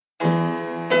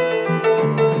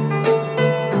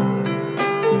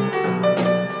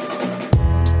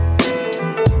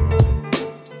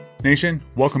Nation,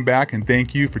 welcome back and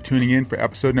thank you for tuning in for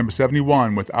episode number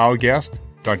 71 with our guest,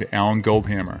 Dr. Alan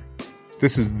Goldhamer.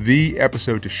 This is the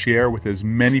episode to share with as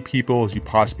many people as you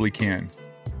possibly can.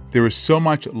 There is so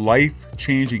much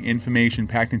life-changing information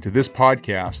packed into this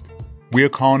podcast, we are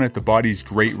calling it the body's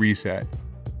Great Reset.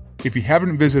 If you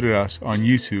haven't visited us on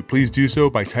YouTube, please do so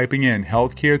by typing in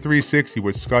Healthcare 360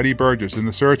 with Scotty Burgess in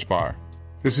the search bar.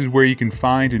 This is where you can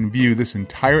find and view this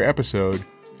entire episode,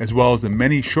 as well as the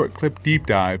many short clip deep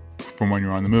dive from when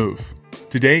you're on the move.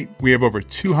 To date, we have over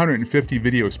 250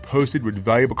 videos posted with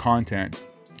valuable content.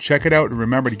 Check it out and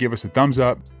remember to give us a thumbs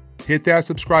up, hit that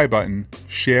subscribe button,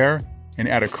 share, and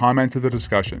add a comment to the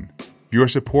discussion. Your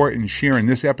support in sharing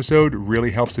this episode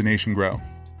really helps the nation grow.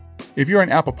 If you're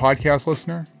an Apple Podcast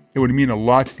listener, it would mean a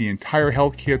lot to the entire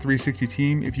Healthcare 360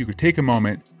 team if you could take a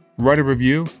moment, write a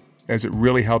review, as it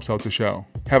really helps out the show.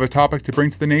 Have a topic to bring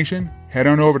to the nation? Head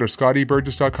on over to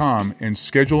scottyburgess.com and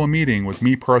schedule a meeting with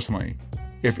me personally.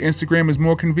 If Instagram is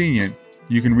more convenient,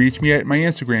 you can reach me at my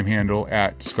Instagram handle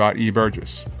at Scott E.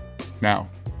 Burgess. Now,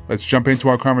 let's jump into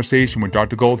our conversation with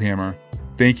Dr. Goldhamer.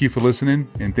 Thank you for listening,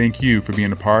 and thank you for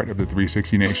being a part of the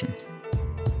 360 Nation.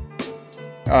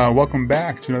 Welcome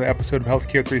back to another episode of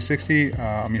Healthcare 360.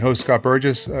 I'm your host, Scott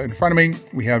Burgess. In front of me,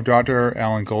 we have Dr.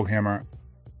 Alan Goldhamer.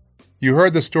 You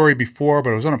heard the story before, but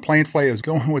I was on a plane flight. I was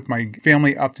going with my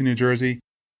family up to New Jersey,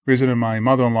 visiting my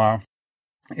mother-in-law,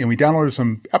 and we downloaded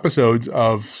some episodes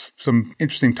of some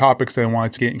interesting topics that I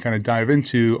wanted to get and kind of dive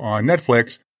into on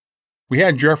Netflix. We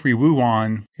had Jeffrey Wu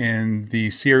on in the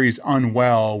series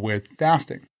Unwell with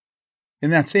fasting.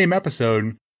 In that same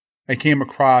episode, I came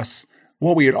across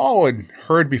what we had all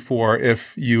heard before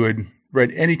if you had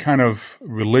read any kind of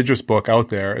religious book out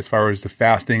there as far as the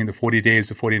fasting, the 40 days,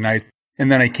 the 40 nights. And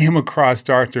then I came across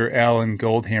Dr. Alan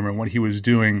Goldhamer and what he was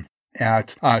doing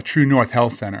at True North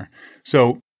Health Center.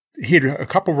 So he had a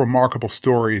couple of remarkable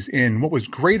stories. And what was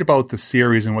great about the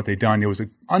series and what they'd done, it was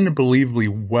an unbelievably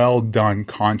well done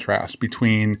contrast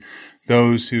between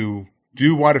those who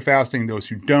do water fasting, those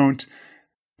who don't.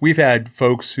 We've had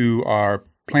folks who are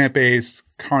plant-based,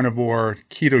 carnivore,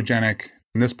 ketogenic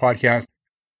in this podcast.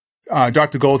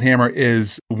 Dr. Goldhamer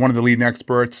is one of the leading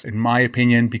experts, in my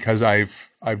opinion, because I've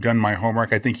done my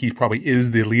homework. I think he probably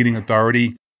is the leading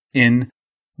authority in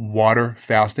water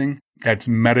fasting that's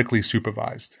medically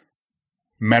supervised.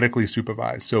 Medically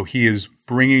supervised. So he is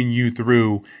bringing you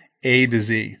through A to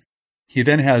Z. He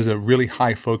then has a really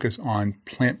high focus on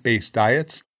plant-based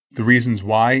diets, the reasons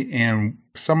why, and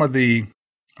some of the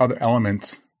other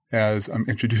elements, as I'm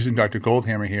introducing Dr.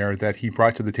 Goldhamer here, that he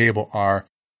brought to the table are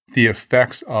the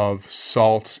effects of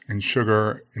salts and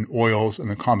sugar and oils and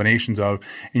the combinations of,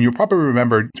 and you'll probably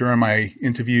remember during my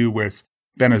interview with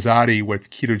Ben Azadi with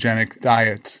ketogenic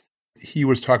diets, he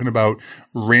was talking about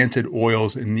rancid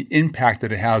oils and the impact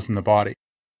that it has in the body.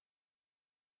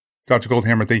 Dr.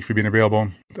 Goldhamer, thank you for being available.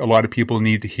 A lot of people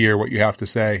need to hear what you have to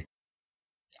say.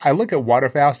 I look at water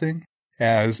fasting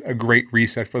as a great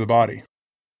reset for the body.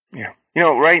 Yeah. You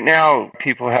know, right now,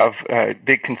 people have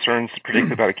big concerns,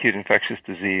 particularly about acute infectious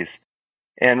disease.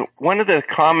 And one of the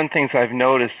common things I've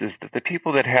noticed is that the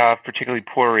people that have particularly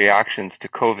poor reactions to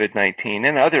COVID-19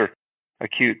 and other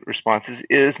acute responses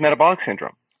is metabolic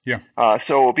syndrome. Yeah.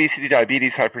 So obesity,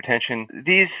 diabetes, hypertension,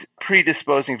 these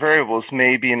predisposing variables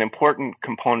may be an important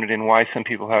component in why some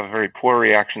people have very poor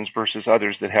reactions versus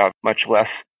others that have much less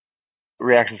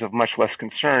reactions of much less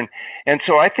concern. And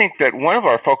so I think that one of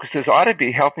our focuses ought to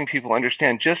be helping people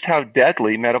understand just how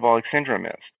deadly metabolic syndrome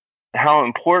is, how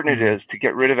important it is to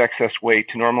get rid of excess weight,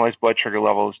 to normalize blood sugar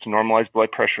levels, to normalize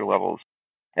blood pressure levels,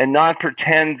 and not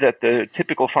pretend that the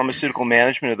typical pharmaceutical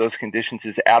management of those conditions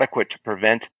is adequate to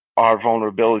prevent our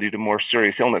vulnerability to more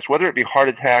serious illness, whether it be heart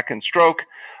attack and stroke,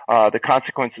 the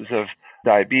consequences of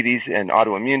diabetes and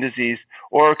autoimmune disease,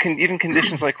 or even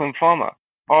conditions like lymphoma.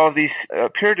 All of these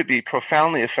appear to be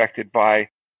profoundly affected by,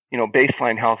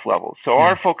 baseline health levels. So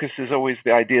our focus is always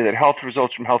the idea that health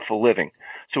results from healthful living.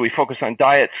 So we focus on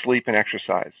diet, sleep, and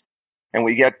exercise. And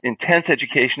we get intense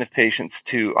education of patients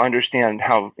to understand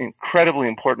how incredibly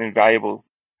important and valuable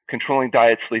controlling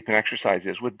diet, sleep, and exercise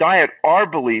is. With diet, our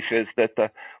belief is that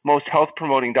the most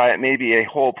health-promoting diet may be a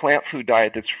whole plant food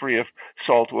diet that's free of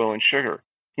salt, oil, and sugar.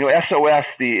 SOS,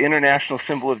 the international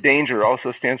symbol of danger,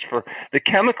 also stands for the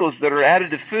chemicals that are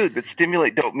added to food that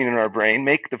stimulate dopamine in our brain,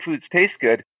 make the foods taste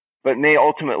good, but may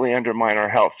ultimately undermine our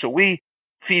health. So we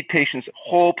feed patients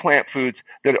whole plant foods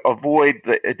that avoid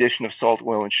the addition of salt,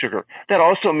 oil, and sugar. That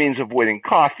also means avoiding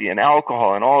coffee and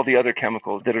alcohol and all the other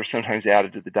chemicals that are sometimes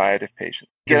added to the diet of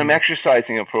patients. Get them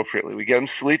exercising appropriately. We get them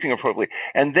sleeping appropriately.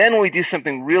 And then we do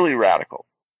something really radical.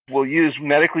 will use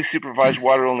medically supervised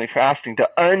water-only fasting to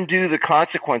undo the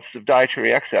consequences of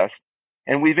dietary excess.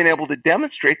 And we've been able to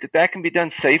demonstrate that that can be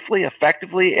done safely,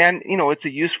 effectively, and, it's a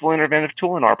useful interventive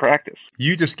tool in our practice.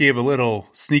 You just gave a little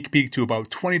sneak peek to about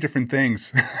 20 different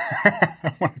things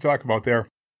I want to talk about there.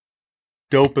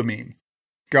 Dopamine.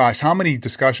 Gosh, how many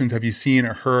discussions have you seen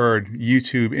or heard,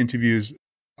 YouTube interviews,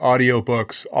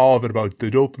 audiobooks, all of it about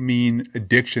the dopamine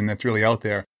addiction that's really out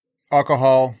there?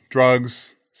 Alcohol,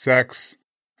 drugs, sex,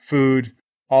 food,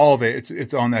 all of it,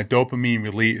 it's on that dopamine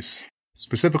release.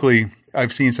 Specifically,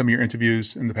 I've seen some of your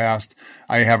interviews in the past.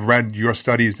 I have read your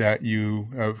studies that you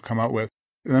have come out with.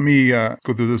 Let me go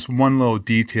through this one little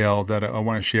detail that I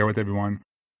want to share with everyone.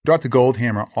 Dr.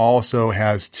 Goldhamer also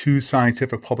has 2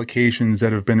 scientific publications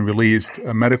that have been released,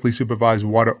 medically supervised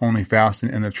water-only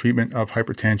fasting and the treatment of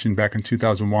hypertension back in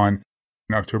 2001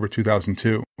 and October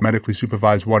 2002, medically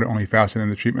supervised water-only fasting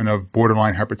and the treatment of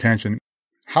borderline hypertension.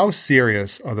 How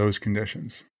serious are those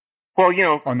conditions? Well,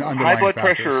 high blood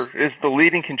pressure is the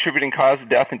leading contributing cause of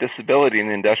death and disability in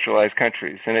the industrialized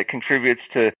countries, and it contributes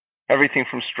to everything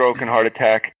from stroke and heart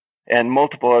attack and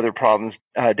multiple other problems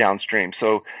downstream.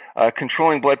 So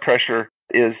controlling blood pressure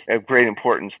is of great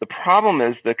importance. The problem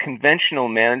is the conventional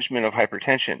management of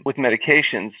hypertension with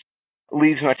medications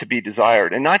leaves much to be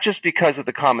desired, and not just because of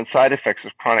the common side effects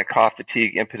of chronic cough,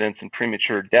 fatigue, impotence, and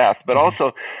premature death, but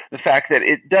also the fact that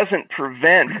it doesn't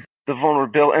prevent the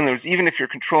vulnerability, and even if you're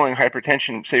controlling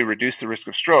hypertension, say reduce the risk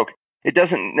of stroke, it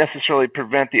doesn't necessarily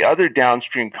prevent the other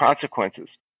downstream consequences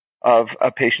of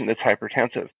a patient that's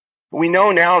hypertensive. We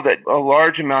know now that a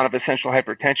large amount of essential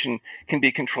hypertension can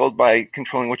be controlled by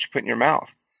controlling what you put in your mouth.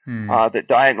 That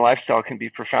diet and lifestyle can be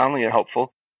profoundly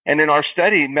helpful. And in our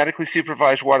study, medically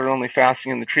supervised water-only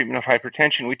fasting and the treatment of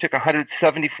hypertension, we took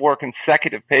 174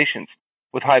 consecutive patients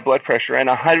with high blood pressure, and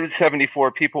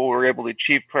 174 people were able to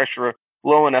achieve pressure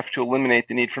low enough to eliminate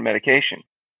the need for medication.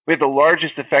 We have the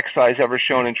largest effect size ever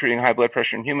shown in treating high blood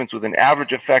pressure in humans, with an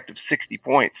average effect of 60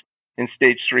 points in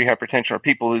stage 3 hypertension, or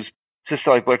people whose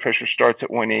systolic blood pressure starts at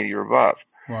 180 or above.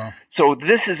 Wow. So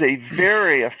this is a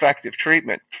very effective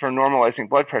treatment for normalizing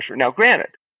blood pressure. Now, granted,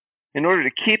 in order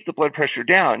to keep the blood pressure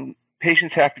down,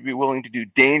 patients have to be willing to do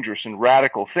dangerous and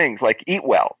radical things like eat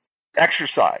well,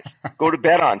 exercise, go to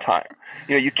bed on time.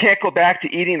 You can't go back to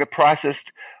eating the processed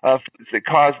foods that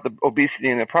cause the obesity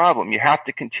and the problem. You have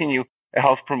to continue a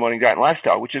health-promoting diet and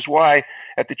lifestyle, which is why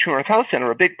at the True North Health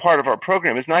Center, a big part of our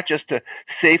program is not just to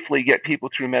safely get people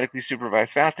through medically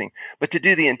supervised fasting, but to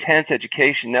do the intense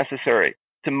education necessary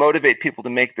to motivate people to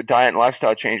make the diet and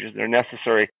lifestyle changes that are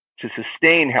necessary to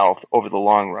sustain health over the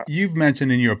long run. You've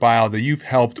mentioned in your bio that you've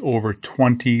helped over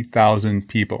 20,000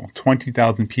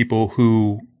 people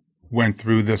who went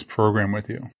through this program with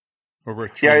you. Over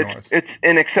at True North. It's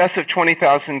in excess of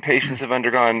 20,000 patients have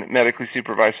undergone medically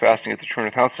supervised fasting at the True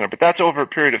North Health Center, but that's over a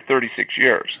period of 36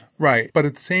 years. Right. But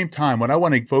at the same time, what I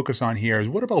want to focus on here is,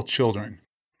 what about children?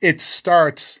 It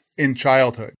starts in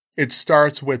childhood. It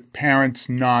starts with parents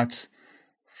not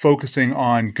focusing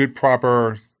on good,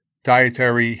 proper,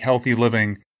 dietary, healthy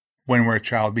living when we're a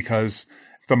child, because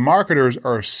the marketers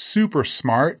are super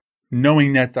smart,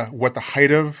 knowing that what the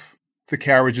height of the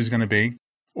carriage is going to be,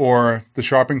 or the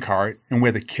shopping cart, and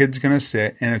where the kid's going to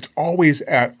sit, and it's always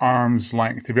at arm's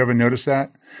length. Have you ever noticed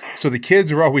that? So the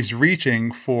kids are always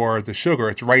reaching for the sugar.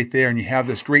 It's right there, and you have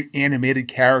this great animated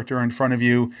character in front of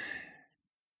you.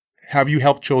 Have you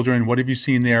helped children? What have you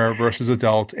seen there versus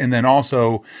adults? And then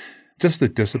also just the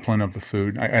discipline of the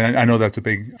food. I know that's a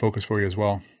big focus for you as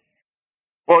well.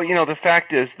 Well, the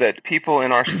fact is that people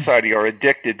in our society are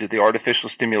addicted to the artificial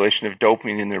stimulation of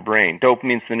dopamine in their brain.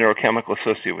 Dopamine is the neurochemical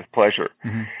associated with pleasure.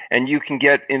 Mm-hmm. And you can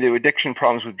get into addiction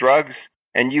problems with drugs,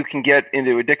 and you can get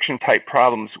into addiction-type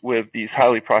problems with these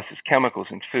highly processed chemicals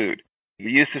in food.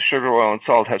 The use of sugar, oil, and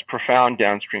salt has profound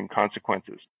downstream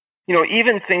consequences.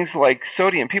 Even things like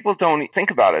sodium, people don't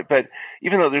think about it, but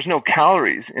even though there's no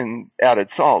calories in added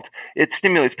salt, it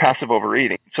stimulates passive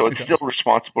overeating. So it's still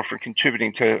responsible for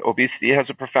contributing to obesity. It has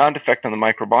a profound effect on the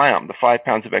microbiome, the 5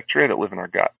 pounds of bacteria that live in our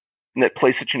gut, and that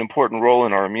play such an important role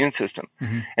in our immune system.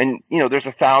 Mm-hmm. And, there's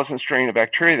 1,000 strain of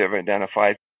bacteria that have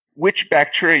identified. Which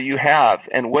bacteria you have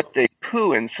and what they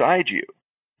poo inside you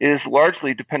is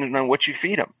largely dependent on what you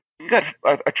feed them. You've got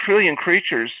a trillion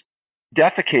creatures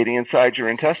defecating inside your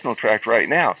intestinal tract right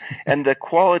now. And the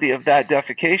quality of that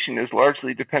defecation is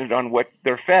largely dependent on what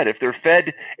they're fed. If they're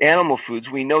fed animal foods,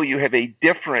 we know you have a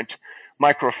different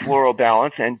microfloral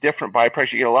balance and different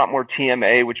byproducts. You get a lot more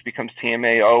TMA, which becomes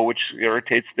TMAO, which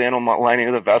irritates the inner lining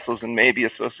of the vessels and may be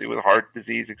associated with heart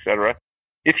disease, etc.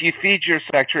 If you feed your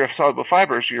bacteria soluble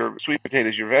fibers, your sweet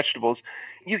potatoes, your vegetables,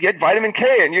 you get vitamin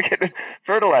K and you get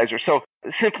fertilizer. So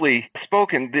simply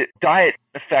spoken, the diet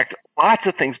affects lots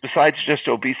of things besides just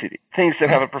obesity, things that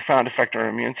have a profound effect on our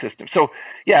immune system. So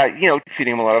yeah,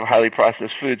 feeding them a lot of highly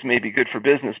processed foods may be good for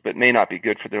business, but may not be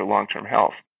good for their long-term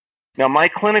health. Now, my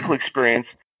clinical experience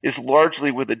is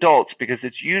largely with adults because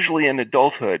it's usually in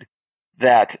adulthood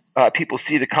that people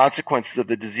see the consequences of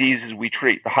the diseases we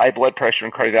treat, the high blood pressure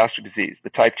and cardiovascular disease,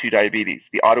 the type 2 diabetes,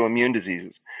 the autoimmune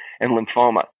diseases, and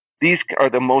lymphoma. These are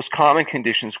the most common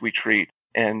conditions we treat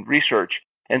and research.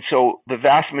 And so the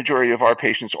vast majority of our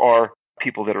patients are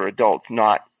people that are adults,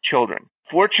 not children.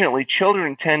 Fortunately,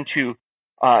 children tend to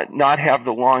not have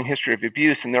the long history of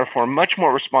abuse and therefore much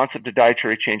more responsive to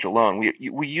dietary change alone.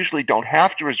 We usually don't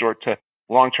have to resort to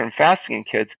long-term fasting in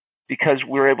kids because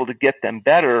we're able to get them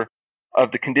better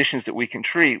of the conditions that we can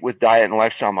treat with diet and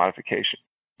lifestyle modification.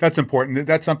 That's important.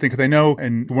 That's something, because I know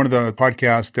in one of the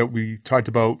podcasts that we talked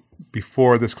about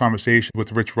before this conversation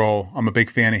with Rich Roll, I'm a big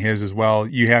fan of his as well.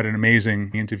 You had an amazing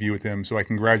interview with him, so I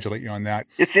congratulate you on that.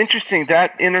 It's interesting,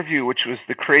 that interview, which was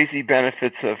the crazy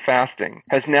benefits of fasting,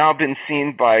 has now been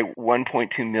seen by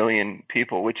 1.2 million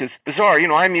people, which is bizarre.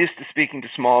 I'm used to speaking to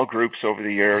small groups over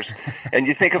the years, and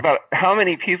you think about how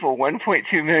many people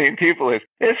 1.2 million people is.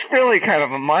 It's really kind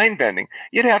of a mind-bending.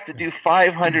 You'd have to do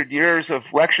 500 years of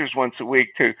lectures once a week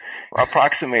to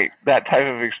approximate that type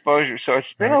of exposure. So it's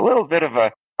been a little bit of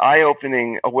a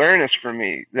eye-opening awareness for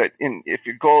me that if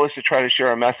your goal is to try to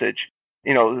share a message,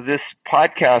 this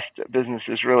podcast business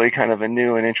is really kind of a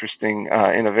new and interesting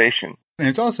innovation. And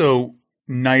it's also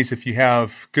nice if you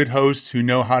have good hosts who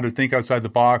know how to think outside the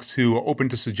box, who are open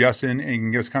to suggestion and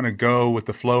can just kind of go with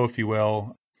the flow, if you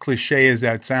will. Cliche as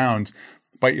that sounds,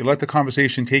 but you let the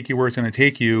conversation take you where it's going to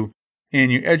take you, and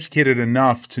you're educated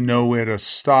enough to know where to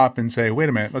stop and say, wait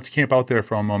a minute, let's camp out there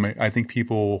for a moment. I think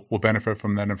people will benefit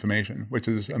from that information, which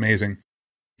is amazing.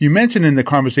 You mentioned in the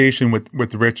conversation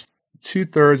with Rich,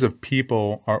 2/3 of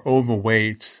people are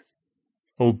overweight,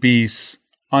 obese,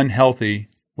 unhealthy,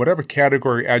 whatever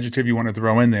category, adjective you want to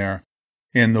throw in there.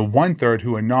 And the 1/3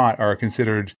 who are not are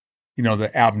considered,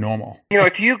 the abnormal.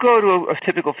 If you go to a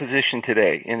typical physician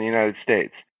today in the United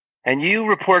States, and you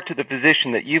report to the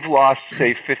physician that you've lost,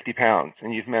 say, 50 pounds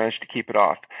and you've managed to keep it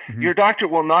off, your doctor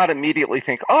will not immediately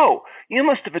think, oh, you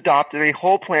must have adopted a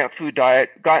whole plant food diet,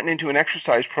 gotten into an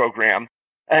exercise program,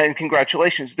 and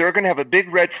congratulations. They're going to have a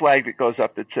big red flag that goes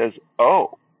up that says,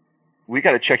 oh, we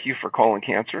got to check you for colon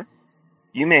cancer.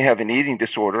 You may have an eating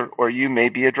disorder, or you may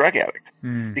be a drug addict.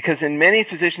 Because in many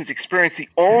physicians' experience, the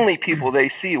only people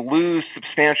they see lose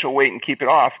substantial weight and keep it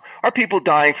off are people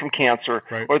dying from cancer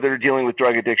or that are dealing with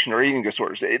drug addiction or eating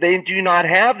disorders. They do not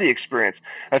have the experience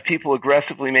of people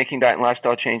aggressively making diet and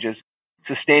lifestyle changes,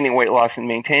 sustaining weight loss, and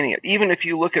maintaining it. Even if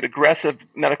you look at aggressive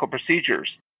medical procedures,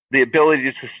 the ability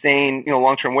to sustain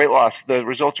long-term weight loss, the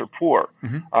results are poor.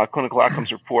 Clinical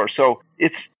outcomes are poor. So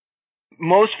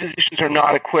most physicians are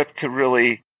not equipped to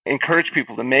really encourage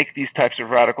people to make these types of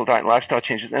radical diet and lifestyle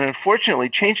changes. And unfortunately,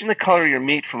 changing the color of your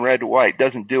meat from red to white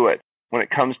doesn't do it when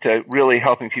it comes to really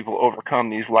helping people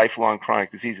overcome these lifelong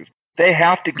chronic diseases. They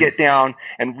have to get down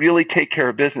and really take care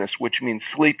of business, which means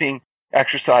sleeping,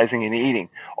 exercising, and eating.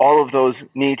 All of those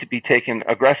need to be taken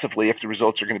aggressively if the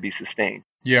results are going to be sustained.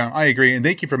 Yeah, I agree. And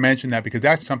thank you for mentioning that, because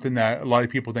that's something that a lot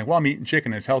of people think, well, I'm eating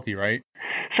chicken, it's healthy, right?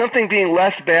 Something being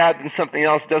less bad than something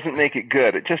else doesn't make it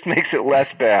good. It just makes it less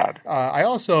bad. I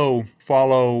also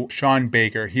follow Sean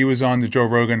Baker. He was on the Joe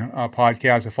Rogan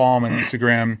podcast. I follow him on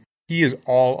Instagram. He is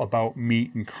all about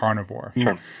meat and carnivore.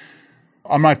 Sure.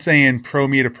 I'm not saying pro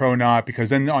meat or pro not, because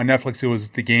then on Netflix it was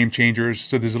the Game Changers.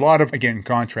 So there's a lot of, again,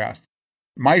 contrast.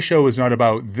 My show is not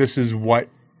about this is what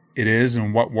it is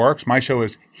and what works. My show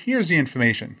is here's the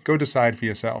information. Go decide for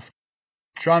yourself.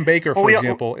 Sean Baker, for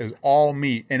example, is all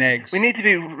meat and eggs. We need to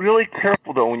be really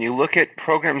careful, though, when you look at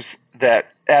programs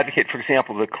that advocate, for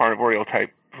example, the carnivorial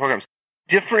type programs,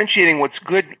 differentiating what's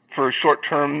good for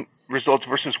short-term results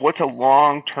versus what's a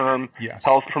long-term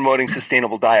health-promoting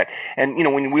sustainable diet. And,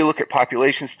 when we look at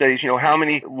population studies, how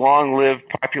many long-lived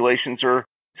populations are,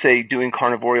 say, doing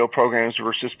carnivorial programs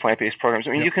versus plant-based programs.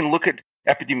 I mean, you can look at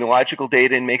epidemiological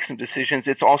data and make some decisions.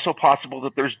 It's also possible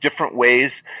that there's different ways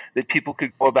that people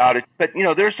could go about it. But,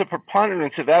 there's a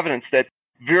preponderance of evidence that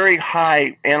very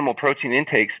high animal protein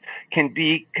intakes can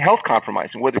be health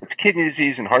compromising, whether it's kidney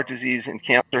disease and heart disease and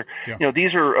cancer.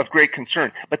 These are of great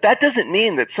concern. But that doesn't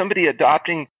mean that somebody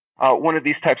adopting one of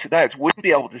these types of diets wouldn't be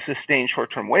able to sustain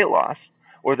short-term weight loss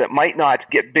or that might not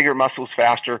get bigger muscles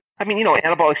faster. I mean,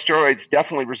 anabolic steroids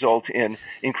definitely result in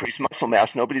increased muscle mass.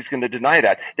 Nobody's going to deny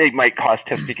that. They might cause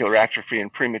testicular atrophy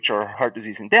and premature heart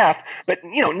disease and death. But,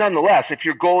 nonetheless, if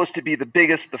your goal is to be the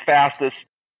biggest, the fastest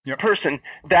person,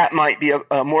 that might be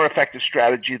a more effective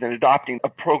strategy than adopting a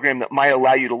program that might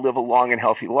allow you to live a long and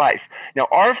healthy life. Now,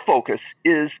 our focus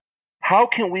is how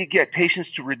can we get patients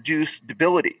to reduce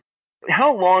debility?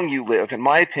 How long you live, in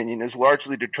my opinion, is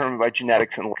largely determined by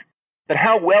genetics and luck. But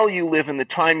how well you live in the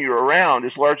time you're around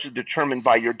is largely determined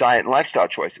by your diet and lifestyle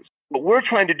choices. What we're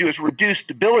trying to do is reduce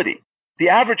debility. The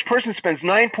average person spends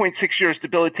 9.6 years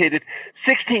debilitated,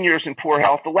 16 years in poor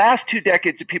health. The last 2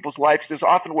 decades of people's lives is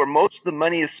often where most of the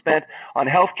money is spent on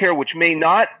health care, which may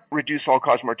not reduce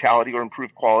all-cause mortality or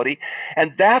improve quality.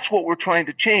 And that's what we're trying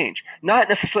to change. Not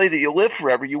necessarily that you'll live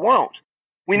forever, you won't.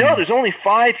 We know there's only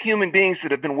 5 human beings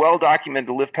that have been well documented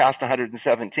to live past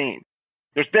 117.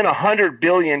 There's been 100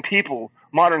 billion people,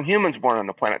 modern humans, born on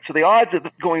the planet. So the odds of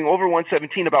going over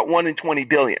 117 about 1 in 20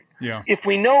 billion. Yeah. If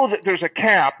we know that there's a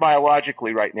cap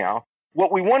biologically right now,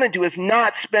 what we want to do is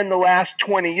not spend the last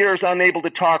 20 years unable to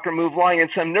talk or move, lying in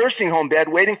some nursing home bed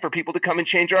waiting for people to come and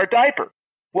change our diaper.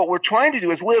 What we're trying to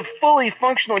do is live fully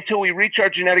functional until we reach our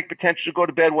genetic potential to go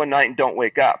to bed one night and don't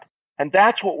wake up. And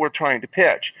that's what we're trying to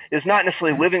pitch, is not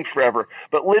necessarily living forever,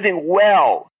 but living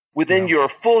well within your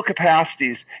full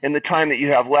capacities in the time that you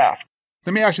have left.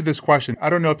 Let me ask you this question. I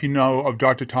don't know if you know of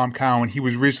Dr. Tom Cowan. He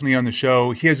was recently on the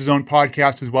show. He has his own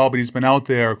podcast as well, but he's been out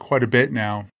there quite a bit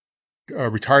now. A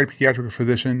retired pediatric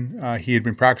physician. He had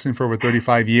been practicing for over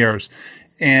 35 years.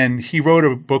 And he wrote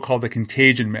a book called The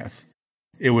Contagion Myth.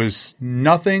 It was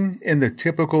nothing in the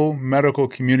typical medical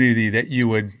community that you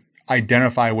would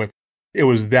identify with. It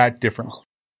was that different.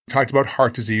 Talked about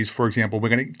heart disease, for example. We're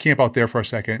going to camp out there for a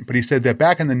second. But he said that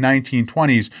back in the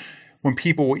 1920s, when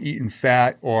people were eating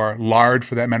fat or lard,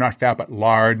 for that matter, not fat, but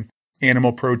lard,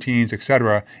 animal proteins,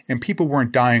 etc., and people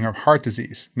weren't dying of heart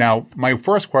disease. Now, my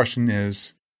first question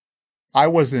is, I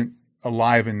wasn't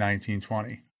alive in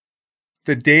 1920.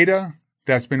 The data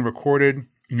that's been recorded,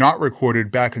 not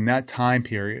recorded back in that time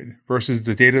period versus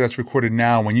the data that's recorded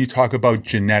now, when you talk about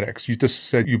genetics, you just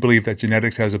said you believe that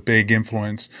genetics has a big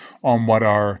influence on what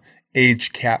our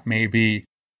age cap may be.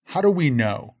 How do we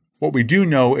know? What we do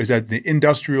know is that the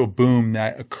industrial boom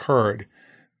that occurred,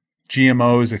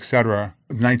 GMOs, etc.,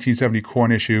 the 1970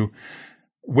 corn issue,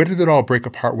 where did it all break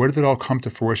apart? Where did it all come to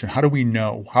fruition? How do we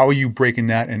know? How are you breaking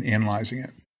that and analyzing it?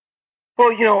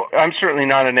 Well, I'm certainly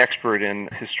not an expert in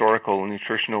historical and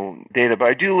nutritional data, but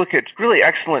I do look at really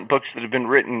excellent books that have been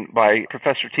written by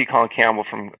Professor T. Colin Campbell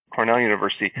from Cornell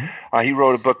University. He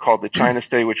wrote a book called The China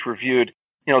Study, which reviewed,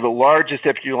 the largest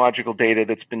epidemiological data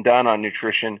that's been done on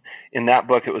nutrition. In that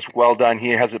book, it was well done. He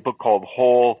has a book called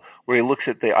Whole, where he looks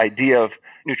at the idea of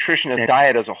nutrition and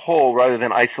diet as a whole rather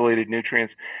than isolated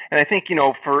nutrients. And I think,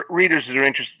 for readers that are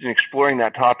interested in exploring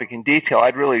that topic in detail,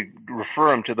 I'd really refer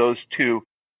them to those two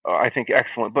I think,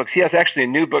 excellent books. He has actually a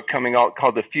new book coming out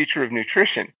called The Future of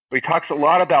Nutrition, where he talks a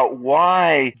lot about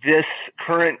why this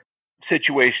current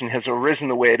situation has arisen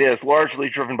the way it is, largely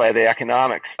driven by the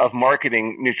economics of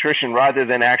marketing nutrition rather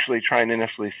than actually trying to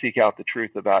necessarily seek out the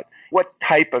truth about what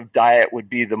type of diet would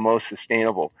be the most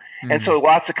sustainable. And so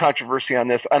lots of controversy on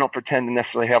this. I don't pretend to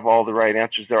necessarily have all the right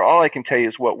answers there. All I can tell you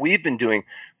is what we've been doing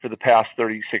for the past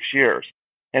 36 years.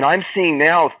 And I'm seeing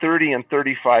now 30 and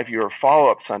 35-year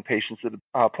follow-ups on patients that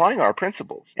are applying our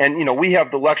principles. And, we have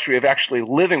the luxury of actually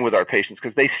living with our patients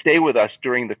because they stay with us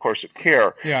during the course of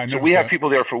care. Yeah, so we have people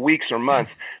there for weeks or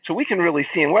months. So we can really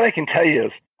see. And what I can tell you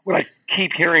is what I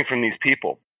keep hearing from these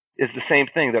people is the same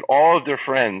thing, that all of their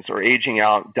friends are aging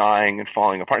out, dying, and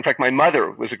falling apart. In fact, my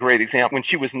mother was a great example. When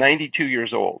she was 92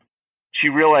 years old, she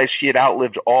realized she had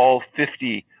outlived all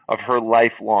 50 of her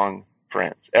lifelong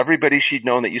friends. Everybody she'd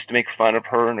known that used to make fun of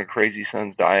her and her crazy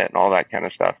son's diet and all that kind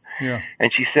of stuff. Yeah.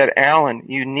 And she said, Alan,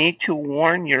 you need to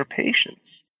warn your patients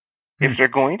if they're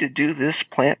going to do this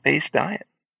plant-based diet,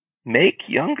 make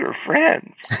younger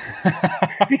friends.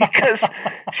 Because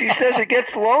she says it gets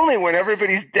lonely when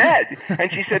everybody's dead. And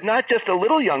she said, not just a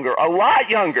little younger, a lot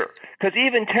younger, because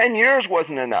even 10 years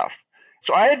wasn't enough.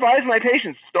 So I advise my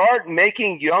patients, start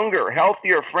making younger,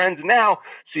 healthier friends now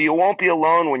so you won't be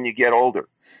alone when you get older.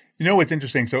 You know what's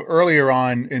interesting? So earlier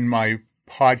on in my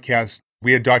podcast,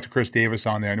 we had Dr. Chris Davis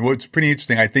on there. And what's pretty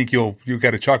interesting, I think you'll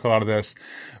get a chuckle out of this.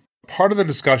 Part of the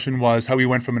discussion was how we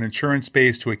went from an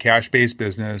insurance-based to a cash-based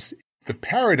business, the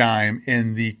paradigm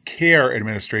in the care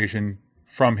administration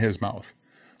from his mouth.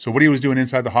 So what he was doing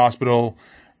inside the hospital,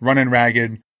 running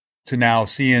ragged, to now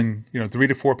seeing 3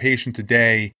 to 4 patients a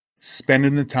day,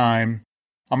 spending the time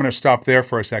I'm going to stop there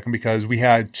for a second because we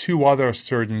had two other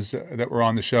surgeons that were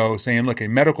on the show saying, look,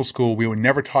 in medical school, we were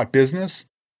never taught business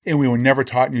and we were never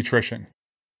taught nutrition.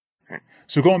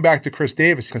 So going back to Chris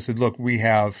Davis, I said, look, we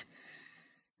have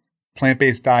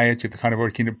plant-based diets, you have the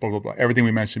carnivore, keto, blah, blah, blah, everything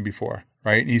we mentioned before,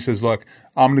 right? And he says, look,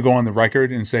 I'm going to go on the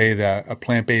record and say that a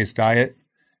plant-based diet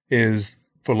is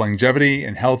for longevity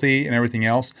and healthy and everything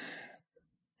else.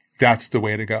 That's the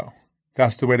way to go.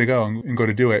 That's the way to go and go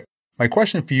to do it. My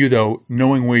question for you, though,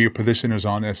 knowing where your position is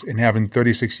on this and having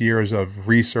 36 years of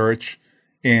research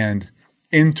and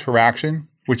interaction,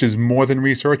 which is more than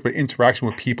research, but interaction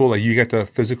with people, like you get to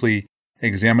physically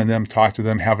examine them, talk to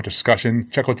them, have a discussion,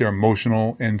 check out their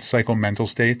emotional and psychomental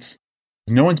states.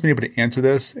 No one's been able to answer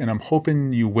this, and I'm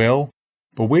hoping you will.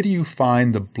 But where do you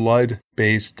find the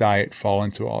blood-based diet fall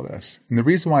into all this? And the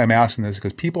reason why I'm asking this is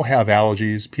because people have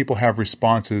allergies, people have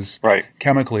responses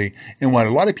chemically. And what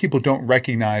a lot of people don't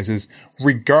recognize is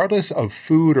regardless of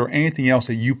food or anything else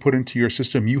that you put into your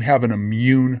system, you have an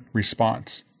immune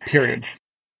response, period.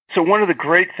 So one of the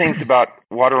great things about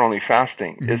water-only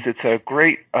fasting is it's a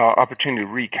great opportunity to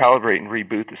recalibrate and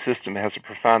reboot the system. It has a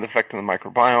profound effect on the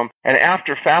microbiome. And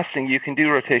after fasting, you can do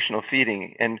rotational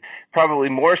feeding, and probably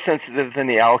more sensitive than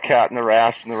the ALCAT and the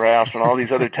RAS and all these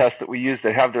other tests that we use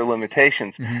that have their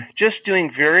limitations. Just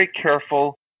doing very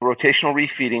careful rotational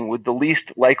refeeding with the least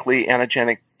likely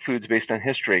antigenic foods based on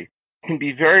history can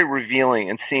be very revealing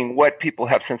in seeing what people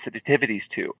have sensitivities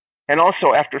to. And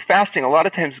also, after fasting, a lot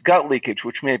of times gut leakage,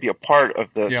 which may be a part of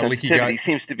the sensitivity,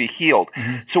 seems to be healed.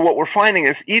 So what we're finding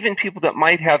is even people that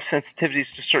might have sensitivities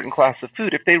to certain class of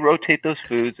food, if they rotate those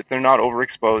foods, if they're not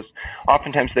overexposed,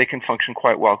 oftentimes they can function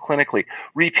quite well clinically.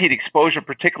 Repeat exposure,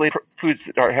 particularly for foods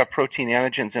that have protein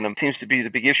antigens in them, seems to be the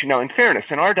big issue. Now, in fairness,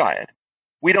 in our diet,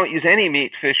 we don't use any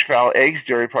meat, fish, fowl, eggs,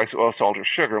 dairy products, oil, salt, or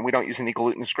sugar, and we don't use any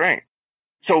glutinous grain.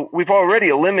 So we've already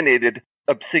eliminated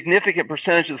a significant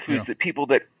percentage of the foods that people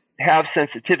that have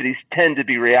sensitivities tend to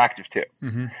be reactive to.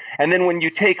 And then when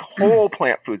you take whole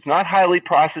plant foods, not highly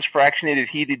processed, fractionated,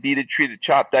 heated, beated, treated,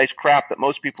 chopped, diced crap that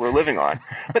most people are living on,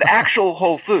 but actual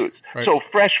whole foods. So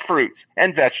fresh fruits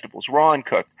and vegetables, raw and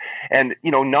cooked, and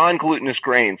non-glutinous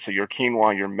grains, so your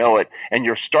quinoa, your millet, and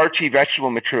your starchy vegetable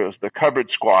materials, the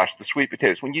cupboard squash, the sweet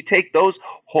potatoes. When you take those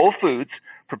whole foods,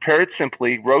 prepare it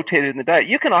simply, rotate it in the diet,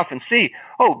 you can often see,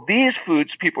 these foods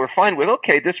people are fine with.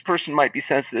 Okay, this person might be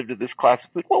sensitive to this class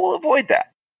of food. Well, we'll avoid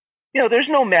that. There's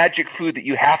no magic food that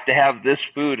you have to have this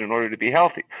food in order to be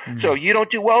healthy. So you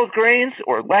don't do well with grains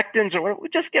or lectins or whatever,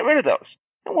 just get rid of those.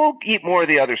 And we'll eat more of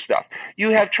the other stuff.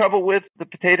 You have trouble with the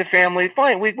potato family,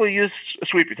 fine, we'll use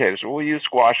sweet potatoes or we'll use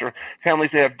squash or families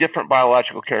that have different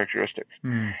biological characteristics.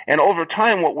 And over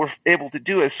time, what we're able to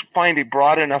do is find a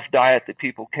broad enough diet that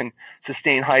people can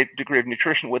sustain high degree of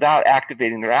nutrition without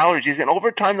activating their allergies. And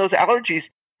over time, those allergies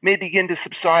may begin to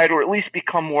subside or at least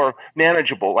become more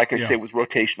manageable, like I say, with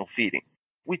rotational feeding.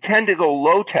 We tend to go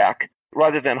low tech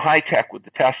rather than high tech with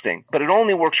the testing. But it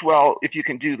only works well if you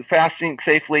can do the fasting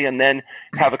safely and then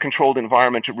have a controlled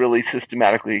environment to really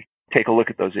systematically take a look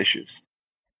at those issues.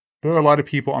 There are a lot of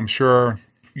people, I'm sure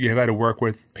you have had to work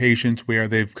with patients where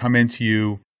they've come into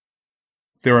you,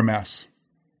 they're a mess.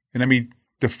 And let me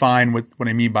define what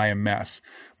I mean by a mess.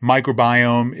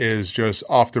 Microbiome is just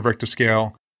off the Richter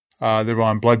scale. They're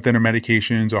on blood thinner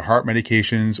medications or heart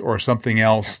medications or something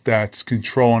else that's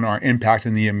controlling or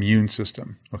impacting the immune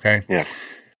system. Okay. Yeah.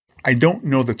 I don't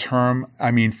know the term.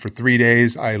 I mean, for 3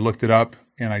 days, I looked it up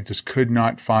and I just could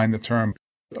not find the term.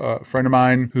 A friend of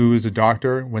mine who is a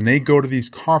doctor, when they go to these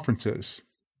conferences,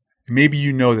 maybe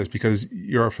you know this because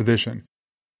you're a physician,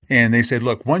 and they said,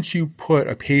 look, once you put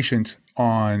a patient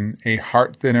on a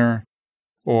heart thinner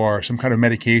or some kind of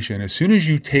medication, as soon as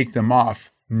you take them off,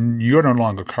 you're no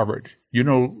longer covered. You're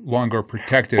no longer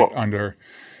protected under.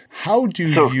 How do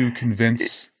you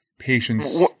convince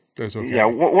patients that's okay? Yeah,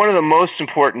 one of the most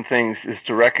important things is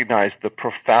to recognize the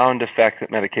profound effect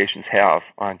that medications have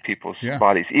on people's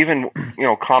bodies. Even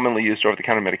commonly used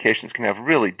over-the-counter medications can have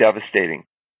really devastating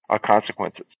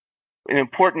consequences. An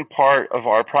important part of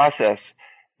our process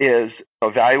is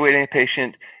evaluating a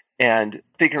patient and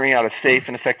figuring out a safe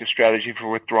and effective strategy for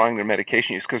withdrawing their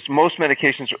medication use, because most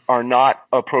medications are not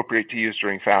appropriate to use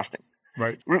during fasting.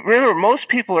 Right. Remember, most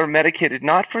people are medicated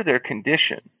not for their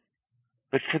condition,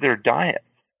 but for their diet.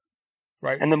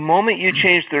 Right. And the moment you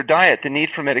change their diet, the need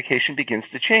for medication begins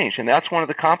to change. And that's one of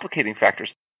the complicating factors.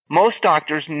 Most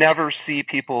doctors never see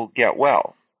people get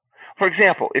well. For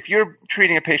example, if you're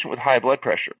treating a patient with high blood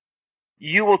pressure,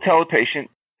 you will tell a patient,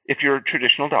 if you're a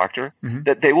traditional doctor,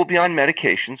 that they will be on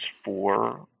medications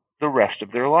for the rest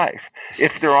of their life.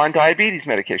 If they're on diabetes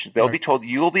medications, they'll be told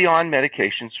you'll be on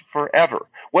medications forever.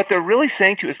 What they're really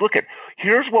saying to you is, look,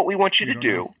 here's what we want you to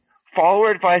do. Follow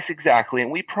our advice exactly,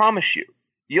 and we promise you,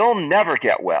 you'll never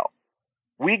get well.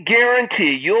 We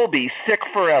guarantee you'll be sick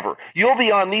forever. You'll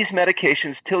be on these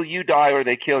medications till you die or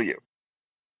they kill you.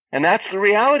 And that's the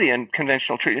reality in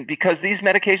conventional treatment, because these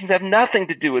medications have nothing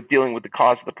to do with dealing with the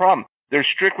cause of the problem. They're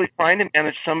strictly trying to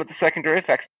manage some of the secondary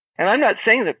effects. And I'm not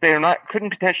saying that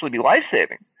couldn't potentially be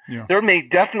life-saving. Yeah. There may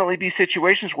definitely be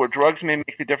situations where drugs may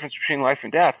make the difference between life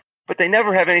and death, but they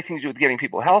never have anything to do with getting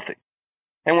people healthy.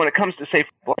 And when it comes to, say,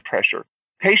 blood pressure,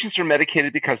 patients are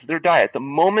medicated because of their diet. The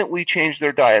moment we change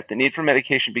their diet, the need for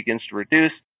medication begins to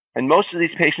reduce. And most of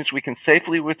these patients, we can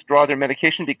safely withdraw their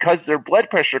medication because their blood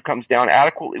pressure comes down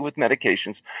adequately with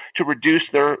medications to reduce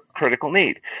their critical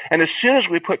need. And as soon as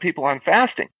we put people on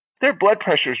fasting, their blood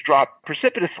pressures drop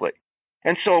precipitously.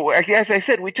 And so, as I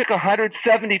said, we took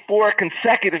 174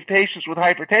 consecutive patients with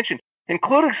hypertension,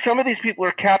 including some of these people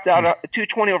are capped out at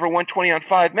 220 over 120 on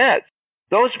 5 meds.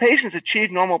 Those patients achieve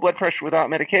normal blood pressure without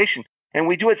medication. And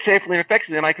we do it safely and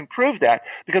effectively, and I can prove that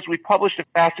because we published a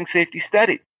fasting safety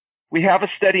study. We have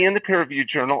a study in the peer-reviewed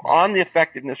journal on the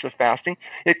effectiveness of fasting.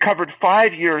 It covered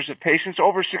 5 years of patients,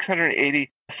 over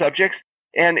 680 subjects,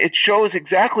 and it shows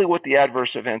exactly what the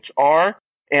adverse events are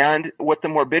and what the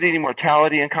morbidity,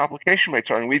 mortality, and complication rates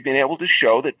are. And we've been able to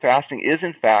show that fasting is,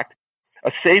 in fact,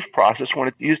 a safe process when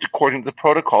it's used according to the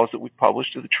protocols that we've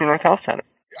published to the True North Health Center.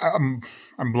 I'm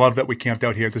love that we camped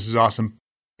out here. This is awesome.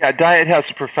 Yeah, diet has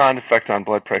a profound effect on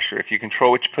blood pressure. If you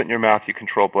control what you put in your mouth, you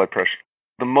control blood pressure.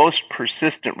 The most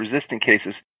persistent, resistant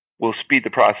cases will speed the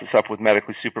process up with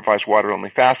medically supervised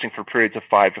water-only fasting for periods of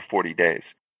 5 to 40 days.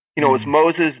 You know, it was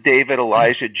Moses, David,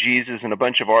 Elijah, Jesus, and a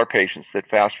bunch of our patients that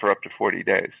fast for up to 40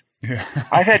 days. Yeah.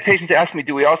 I've had patients ask me,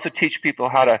 do we also teach people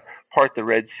how to part the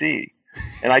Red Sea?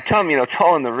 And I tell them, it's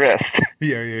all in the wrist.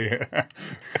 Yeah.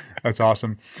 That's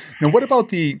awesome. Now, what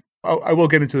about I will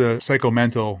get into the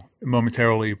psychomental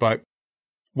momentarily, but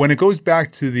when it goes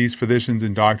back to these physicians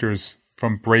and doctors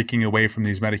from breaking away from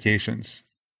these medications,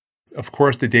 of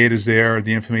course, the data is there,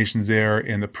 the information is there,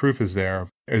 and the proof is there.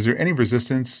 Is there any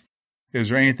resistance? Is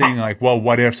there anything like, well,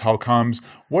 what ifs, how comes?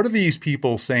 What are these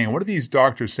people saying? What are these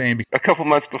doctors saying? A couple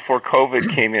months before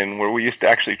COVID came in, where we used to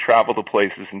actually travel to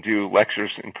places and do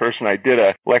lectures in person, I did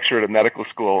a lecture at a medical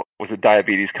school. It was a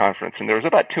diabetes conference, and there was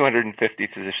about 250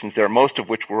 physicians there, most of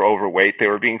which were overweight. They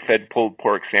were being fed pulled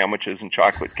pork sandwiches and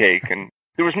chocolate cake, and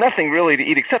there was nothing really to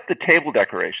eat except the table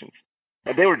decorations.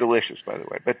 They were delicious, by the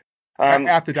way. But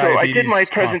at the diabetes so I did my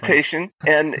presentation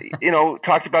and,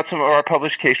 talked about some of our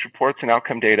published case reports and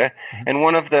outcome data. Mm-hmm. And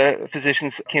one of the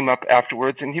physicians came up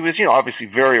afterwards, and he was, obviously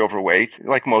very overweight,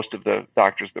 like most of the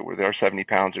doctors that were there, 70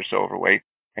 pounds or so overweight.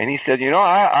 And he said,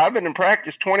 I've been in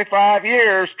practice 25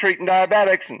 years treating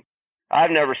diabetics, and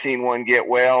I've never seen one get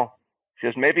well. He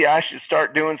says, maybe I should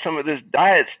start doing some of this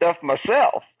diet stuff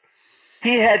myself.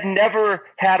 He had never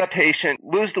had a patient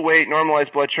lose the weight,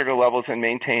 normalize blood sugar levels, and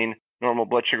maintain normal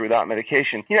blood sugar without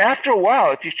medication. After a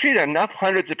while, if you treat enough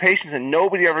hundreds of patients and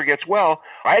nobody ever gets well,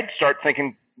 I'd start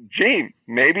thinking, gee,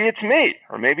 maybe it's me,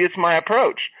 or maybe it's my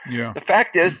approach. Yeah. The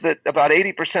fact is that about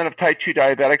 80% of type 2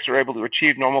 diabetics are able to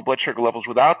achieve normal blood sugar levels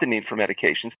without the need for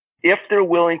medications if they're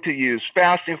willing to use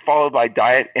fasting followed by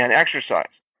diet and exercise.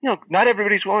 Not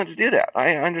everybody's willing to do that.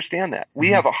 I understand that. We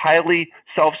have a highly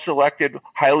self-selected,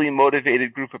 highly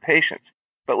motivated group of patients.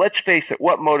 But let's face it,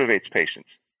 what motivates patients?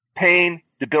 Pain,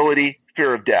 debility,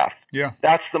 fear of death. Yeah.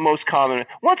 That's the most common.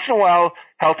 Once in a while,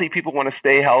 healthy people want to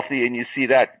stay healthy, and you see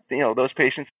that, those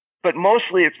patients. But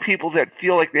mostly it's people that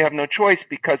feel like they have no choice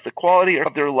because the quality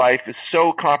of their life is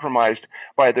so compromised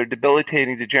by their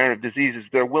debilitating degenerative diseases,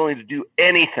 they're willing to do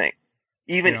anything,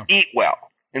 even eat well,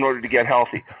 in order to get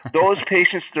healthy. Those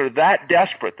patients that are that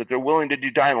desperate that they're willing to do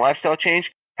diet and lifestyle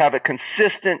change have a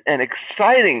consistent and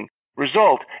exciting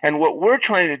result. And what we're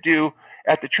trying to do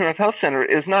at the True North Health Center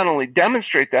is not only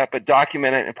demonstrate that, but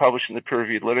document it and publish in the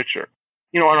peer-reviewed literature.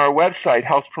 On our website,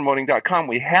 healthpromoting.com,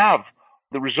 we have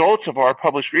the results of our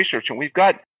published research, and we've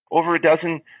got over a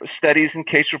dozen studies and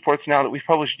case reports now that we've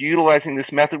published utilizing this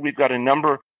method. We've got a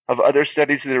number of other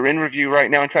studies that are in review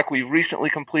right now. In fact, we recently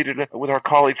completed with our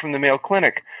colleague from the Mayo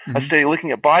Clinic a study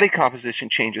looking at body composition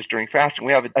changes during fasting.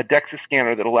 We have a DEXA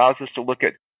scanner that allows us to look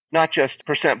at not just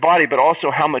percent body, but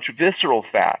also how much visceral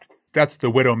fat. That's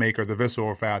the widowmaker, the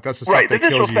visceral fat. That's the stuff that kills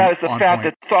you. Right, the visceral fat is the fat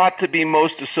that's thought to be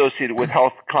most associated with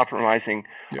health-compromising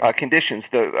conditions,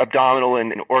 the abdominal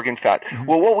and organ fat.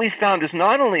 Well, what we found is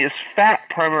not only is fat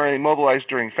primarily mobilized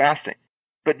during fasting,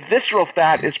 but visceral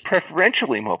fat is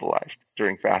preferentially mobilized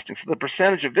during fasting. So the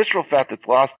percentage of visceral fat that's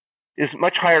lost is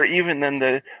much higher even than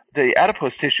the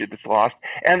adipose tissue that's lost,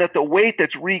 and that the weight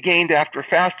that's regained after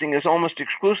fasting is almost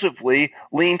exclusively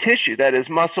lean tissue, that is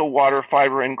muscle, water,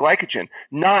 fiber, and glycogen,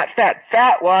 not fat.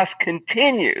 Fat loss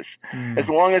continues as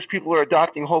long as people are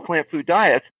adopting whole plant food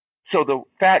diets. So the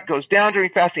fat goes down during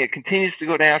fasting, it continues to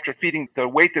go down after feeding. The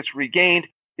weight that's regained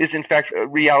is in fact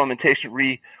realimentation,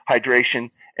 rehydration,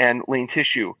 and lean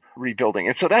tissue rebuilding.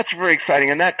 And so that's very exciting.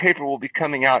 And that paper will be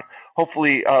coming out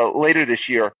hopefully later this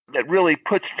year that really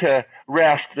puts to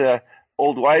rest the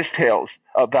old wives' tales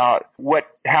about what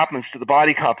happens to the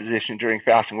body composition during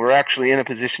fasting. We're actually in a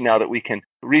position now that we can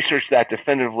research that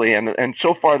definitively. And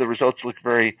so far the results look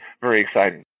very, very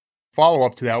exciting. Follow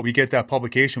up to that, we get that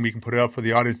publication, we can put it up for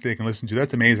the audience they can listen to.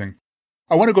 That's amazing.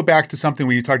 I want to go back to something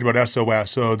where you talked about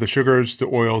SOS, so the sugars, the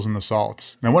oils, and the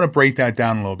salts. And I want to break that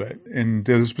down a little bit. And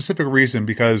there's a specific reason,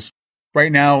 because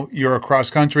right now you're across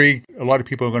country. A lot of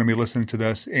people are going to be listening to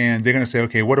this, and they're going to say,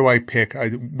 okay, what do I pick?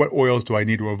 What oils do I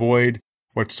need to avoid?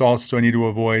 What salts do I need to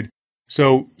avoid?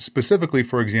 So specifically,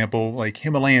 for example, like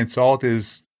Himalayan salt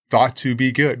is thought to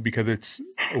be good because it's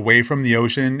away from the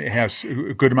ocean. It has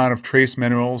a good amount of trace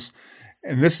minerals.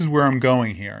 And this is where I'm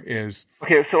going here is...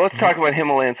 Okay, so let's talk about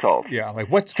Himalayan salt. Yeah, like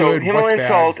what's good, so Himalayan what's bad?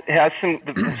 salt has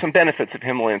some benefits of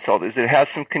Himalayan salt is it has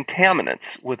some contaminants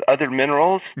with other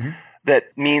minerals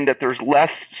that mean that there's less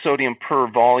sodium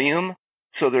per volume,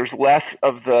 so there's less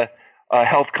of the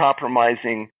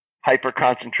health-compromising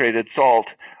hyper-concentrated salt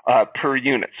per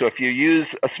unit. So if you use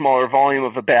a smaller volume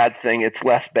of a bad thing, it's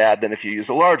less bad than if you use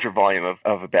a larger volume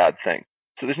of a bad thing.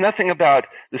 So there's nothing about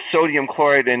the sodium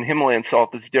chloride in Himalayan salt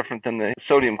that's different than the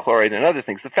sodium chloride in other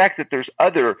things. The fact that there's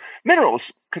other minerals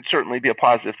could certainly be a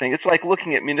positive thing. It's like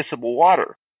looking at municipal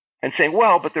water and saying,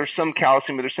 well, but there's some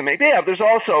calcium, but there's some... Yeah, there's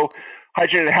also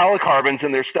hydrogenated halocarbons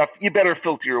and there's stuff. You better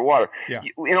filter your water. Yeah.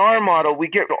 In our model, we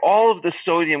get all of the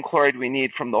sodium chloride we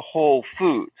need from the whole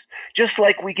foods, just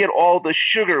like we get all the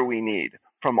sugar we need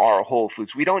from our whole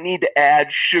foods. We don't need to add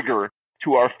sugar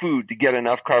to our food to get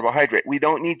enough carbohydrate. We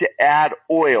don't need to add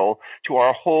oil to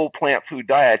our whole plant food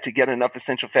diet to get enough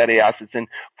essential fatty acids and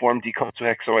form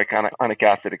decosahexoic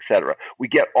acid, etc. We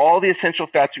get all the essential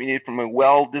fats we need from a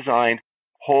well-designed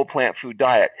whole plant food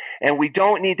diet. And we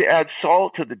don't need to add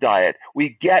salt to the diet.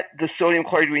 We get the sodium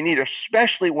chloride we need,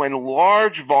 especially when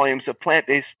large volumes of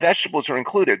plant-based vegetables are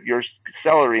included, your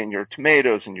celery and your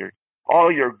tomatoes and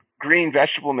all your green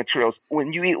vegetable materials.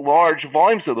 When you eat large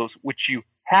volumes of those, which you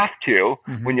have to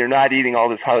when you're not eating all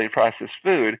this highly processed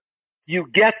food, you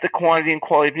get the quantity and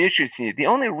quality of nutrients you need. The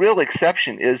only real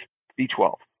exception is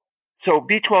B12. So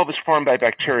B12 is formed by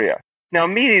bacteria. Now,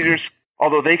 meat eaters,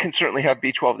 although they can certainly have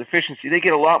B12 deficiency, they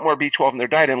get a lot more B12 in their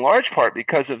diet, in large part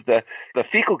because of the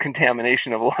fecal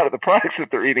contamination of a lot of the products that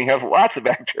they're eating have lots of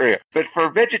bacteria. But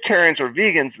for vegetarians or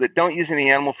vegans that don't use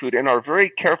any animal food and are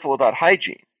very careful about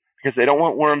hygiene, because they don't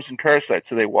want worms and parasites,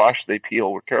 so they wash, they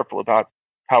peel, we're careful about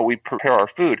how we prepare our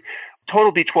food.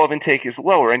 Total B12 intake is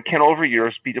lower and can over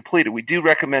years be depleted. We do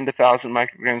recommend 1,000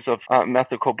 micrograms of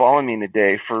methylcobalamin a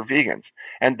day for vegans.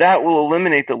 And that will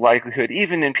eliminate the likelihood,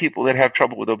 even in people that have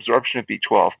trouble with absorption of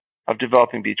B12, of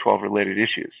developing B12-related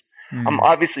issues.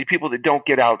 Obviously, people that don't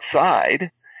get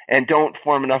outside and don't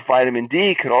form enough vitamin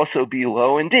D could also be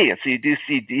low in D. And so you do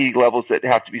see D levels that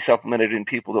have to be supplemented in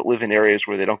people that live in areas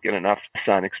where they don't get enough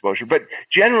sun exposure. But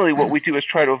generally what we do is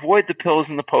try to avoid the pills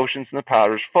and the potions and the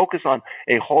powders, focus on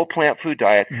a whole plant food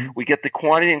diet. We get the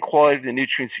quantity and quality of the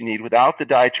nutrients you need without the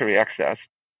dietary excess.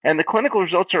 And the clinical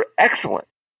results are excellent.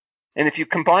 And if you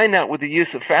combine that with the use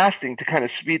of fasting to kind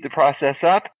of speed the process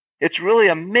up, it's really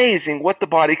amazing what the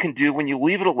body can do when you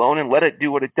leave it alone and let it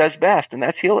do what it does best, and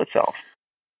that's heal itself.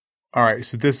 All right,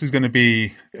 so this is going to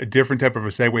be a different type of a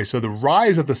segue. So the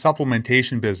rise of the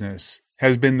supplementation business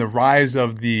has been the rise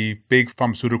of the big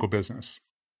pharmaceutical business.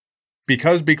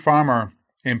 Because Big Pharma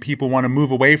and people want to move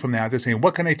away from that, they're saying,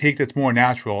 what can I take that's more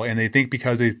natural? And they think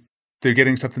because they're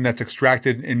getting something that's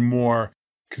extracted and more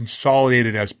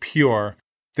consolidated as pure,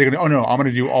 they're going to, oh no, I'm going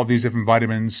to do all these different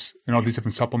vitamins and all these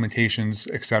different supplementations,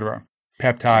 etc.,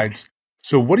 peptides.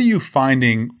 So what are you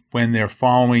finding when they're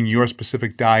following your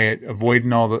specific diet,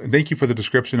 avoiding all the... Thank you for the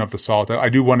description of the salt. I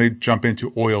do want to jump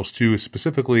into oils too,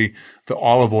 specifically the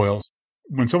olive oils.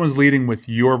 When someone's leading with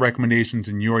your recommendations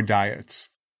and your diets,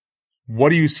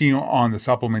 what are you seeing on the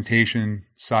supplementation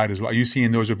side as well? Are you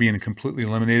seeing those are being completely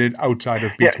eliminated outside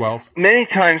of B12? Yeah, many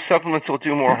times supplements will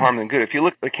do more harm than good. If you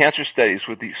look at the cancer studies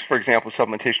with these, for example,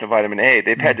 supplementation of vitamin A,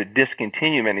 they've had to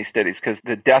discontinue many studies because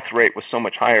the death rate was so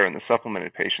much higher in the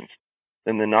supplemented patients.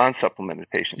 than the non-supplemented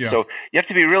patients. Yeah. So you have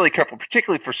to be really careful,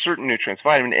 particularly for certain nutrients.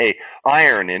 Vitamin A,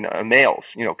 iron in males,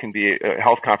 can be a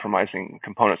health compromising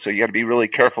component. So you got to be really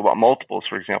careful about multiples,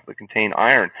 for example, that contain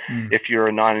iron if you're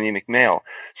a non-anemic male.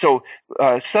 So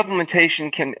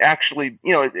supplementation can actually,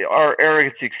 our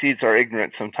arrogance exceeds our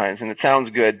ignorance sometimes, and it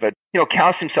sounds good, but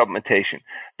calcium supplementation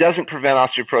doesn't prevent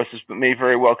osteoporosis, but may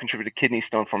very well contribute to kidney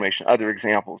stone formation. Other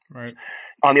examples. Right.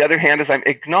 On the other hand, as I've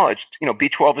acknowledged,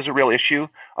 B12 is a real issue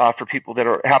for people that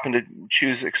happen to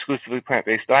choose exclusively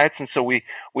plant-based diets, and so we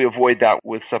avoid that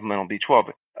with supplemental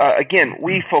B12. Again,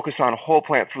 we focus on whole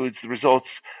plant foods. The results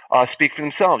speak for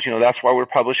themselves. That's why we're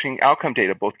publishing outcome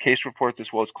data, both case reports as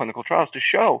well as clinical trials, to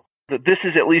show that this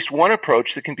is at least one approach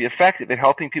that can be effective at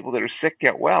helping people that are sick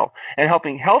get well and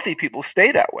helping healthy people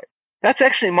stay that way. That's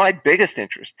actually my biggest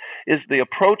interest, is the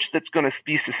approach that's going to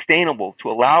be sustainable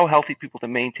to allow healthy people to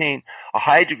maintain a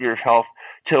high degree of health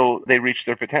till they reach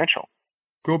their potential.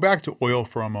 Go back to oil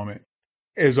for a moment.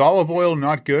 Is olive oil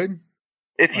not good?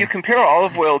 If you compare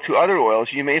olive oil to other oils,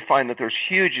 you may find that there's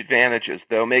huge advantages.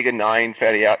 The omega-9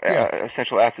 fatty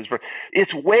essential acids,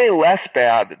 it's way less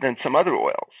bad than some other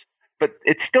oils. But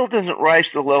it still doesn't rise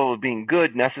to the level of being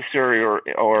good, necessary,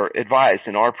 or advised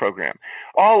in our program.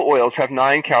 All oils have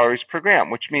 9 calories per gram,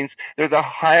 which means they're the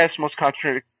highest, most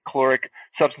concentrated caloric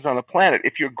substance on the planet.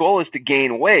 If your goal is to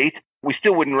gain weight, we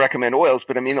still wouldn't recommend oils,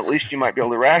 but at least you might be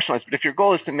able to rationalize. But if your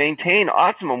goal is to maintain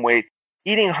optimum weight,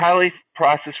 eating highly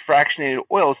processed fractionated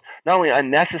oils, not only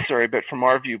unnecessary, but from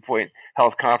our viewpoint,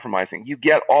 health compromising. You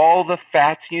get all the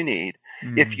fats you need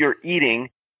if you're eating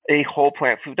a whole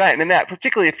plant food diet. And that,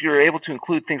 particularly if you're able to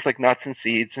include things like nuts and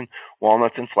seeds and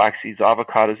walnuts and flax seeds,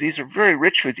 avocados, these are very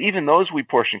rich foods. Even those we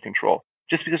portion control,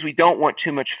 just because we don't want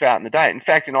too much fat in the diet. In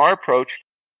fact, in our approach,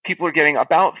 people are getting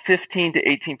about 15 to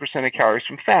 18% of calories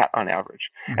from fat on average,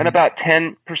 and about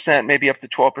 10%, maybe up to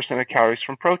 12% of calories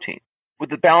from protein, with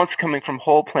the balance coming from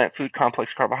whole plant food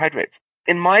complex carbohydrates.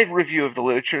 In my review of the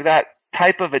literature, that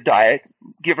type of a diet,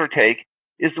 give or take,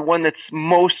 is the one that's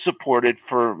most supported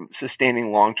for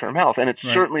sustaining long-term health. And it's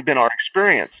certainly been our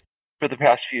experience for the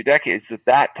past few decades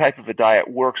that type of a diet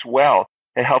works well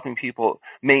at helping people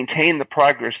maintain the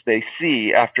progress they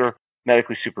see after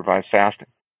medically supervised fasting.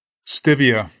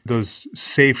 Stevia, those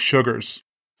safe sugars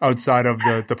outside of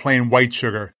the plain white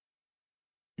sugar.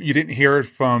 You didn't hear it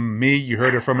from me, you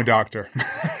heard it from a doctor.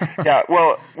 Yeah,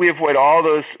 well, we avoid all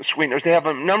those sweeteners. They have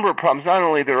a number of problems, not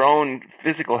only their own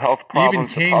physical health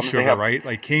problems. Even cane sugar, right?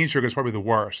 Like cane sugar is probably the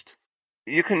worst.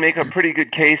 You can make a pretty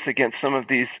good case against some of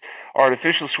these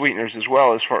artificial sweeteners as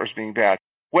well as far as being bad.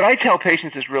 What I tell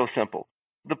patients is real simple.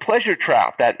 The pleasure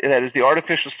trap, that is the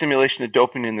artificial stimulation of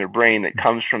dopamine in their brain that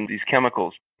comes from these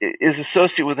chemicals, is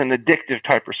associated with an addictive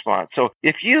type response. So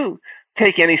if you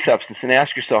take any substance and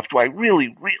ask yourself, do I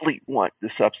really, really want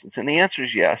this substance? And the answer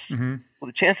is yes. Well,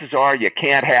 the chances are you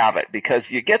can't have it because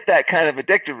you get that kind of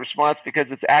addictive response because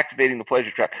it's activating the pleasure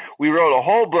trap. We wrote a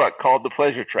whole book called The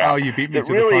Pleasure Trap you beat me that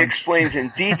to really the punch. explains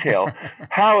in detail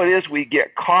how it is we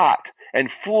get caught and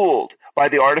fooled by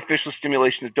the artificial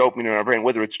stimulation of dopamine in our brain,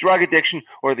 whether it's drug addiction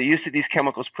or the use of these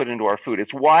chemicals put into our food.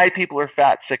 It's why people are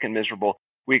fat, sick, and miserable.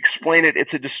 We explain it.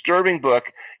 It's a disturbing book.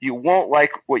 You won't like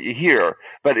what you hear,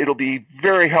 but it'll be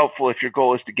very helpful if your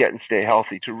goal is to get and stay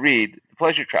healthy, to read The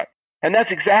Pleasure Trap. And that's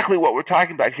exactly what we're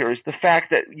talking about here, is the fact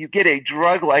that you get a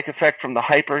drug-like effect from the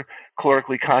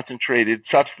hypercalorically concentrated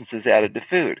substances added to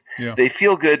food. Yeah. They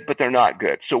feel good, but they're not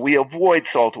good. So we avoid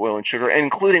salt, oil, and sugar,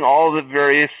 including all the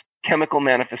various chemical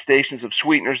manifestations of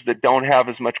sweeteners that don't have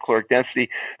as much caloric density.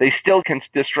 They still can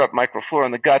disrupt microflora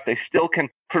in the gut. They still can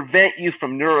prevent you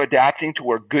from neuroadapting to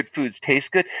where good foods taste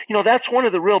good. That's one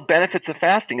of the real benefits of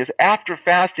fasting, is after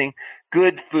fasting,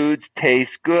 good foods taste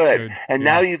good. And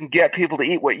now you can get people to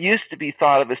eat what used to be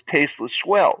thought of as tasteless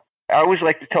swill. I always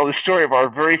like to tell the story of our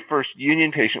very first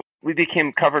union patient. We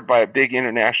became covered by a big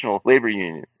international labor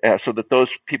union so that those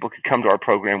people could come to our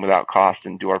program without cost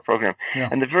and do our program. Yeah.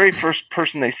 And the very first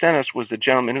person they sent us was a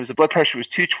gentleman whose blood pressure was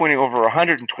 220 over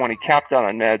 120, capped out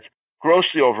on meds,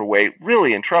 grossly overweight,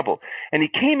 really in trouble. And he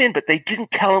came in, but they didn't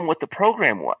tell him what the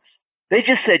program was. They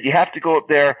just said, you have to go up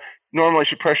there,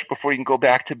 normalize your pressure before you can go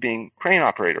back to being crane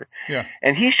operator. Yeah.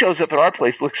 And he shows up at our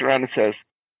place, looks around and says,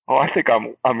 oh, I think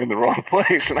I'm in the wrong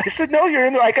place. And I said, no, you're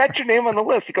in there. I got your name on the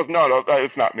list. He goes, no,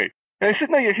 it's not me. And I said,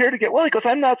 no, you're here to get well. He goes,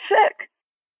 I'm not sick.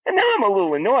 And now I'm a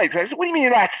little annoyed. I said, what do you mean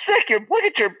you're not sick? Look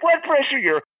at your blood pressure.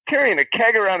 You're carrying a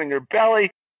keg around in your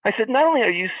belly. I said, not only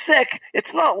are you sick, it's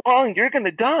not long. You're going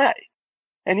to die.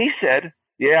 And he said,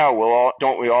 yeah, well,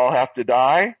 don't we all have to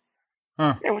die?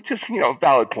 Huh. It was just, a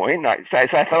valid point. And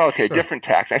I thought, okay, Sure. Different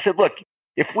tax. I said, look,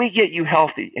 if we get you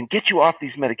healthy and get you off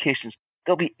these medications,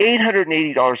 there'll be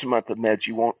 $880 a month of meds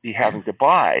you won't be having to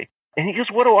buy. And he goes,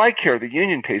 what do I care? The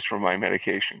union pays for my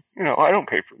medication. I don't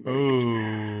pay for the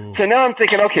medication. So now I'm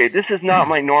thinking, okay, this is not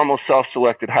my normal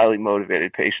self-selected, highly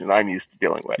motivated patient that I'm used to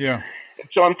dealing with. Yeah.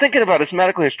 So I'm thinking about his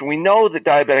medical history. We know that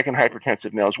diabetic and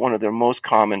hypertensive males, one of their most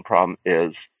common problem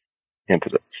is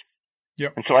impotence.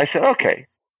 Yep. And so I said, okay,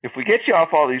 if we get you off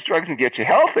all these drugs and get you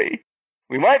healthy,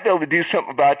 we might be able to do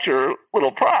something about your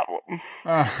little problem.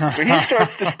 So he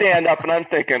starts to stand up, and I'm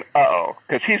thinking, uh-oh,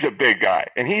 because he's a big guy.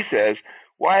 And he says,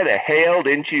 why the hell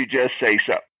didn't you just say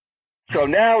so? So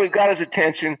now we've got his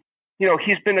attention.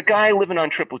 He's been a guy living on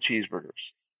triple cheeseburgers.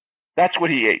 That's what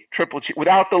he ate, triple cheese,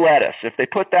 without the lettuce. If they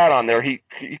put that on there, he'd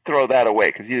throw that away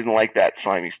because he didn't like that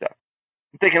slimy stuff.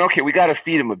 I'm thinking, okay, we got to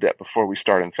feed him a bit before we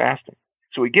start him fasting.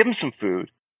 So we give him some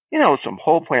food, some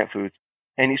whole plant foods,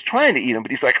 and he's trying to eat them,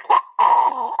 but he's like,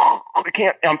 I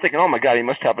can't. I'm thinking, oh my God, he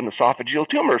must have an esophageal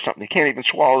tumor or something. He can't even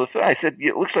swallow the food. I said,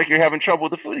 it looks like you're having trouble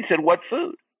with the food. He said, what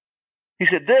food? He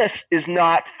said, this is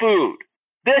not food.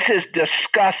 This is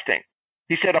disgusting.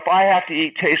 He said, if I have to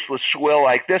eat tasteless swill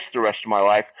like this the rest of my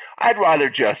life, I'd rather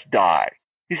just die.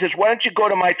 He says, why don't you go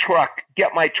to my truck,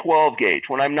 get my 12 gauge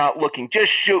when I'm not looking, just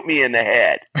shoot me in the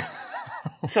head.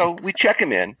 So we check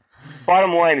him in.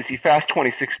 Bottom line is he fasts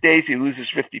 26 days, he loses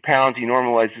 50 pounds, he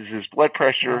normalizes his blood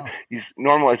pressure, he's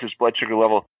normalized his blood sugar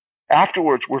level.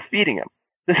 Afterwards, we're feeding him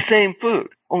the same food,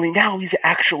 only now he's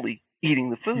actually eating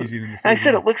the food. And I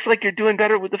said, it looks like you're doing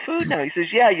better with the food now. He says,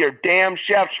 yeah, your damn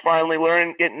chef's finally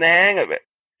getting the hang of it.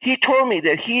 He told me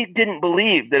that he didn't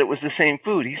believe that it was the same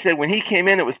food. He said when he came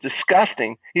in, it was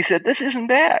disgusting. He said, this isn't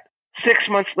bad. 6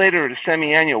 months later at a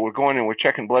semi-annual, we're going and we're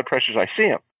checking blood pressures. I see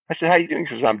him. I said, how you doing?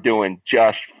 He says, I'm doing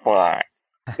just fine.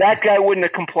 That guy wouldn't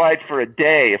have complied for a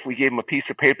day if we gave him a piece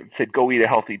of paper that said, go eat a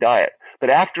healthy diet.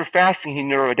 But after fasting, he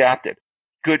neuroadapted.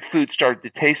 Good food started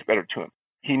to taste better to him.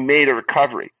 He made a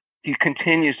recovery. He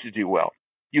continues to do well.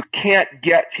 You can't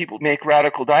get people to make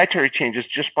radical dietary changes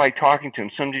just by talking to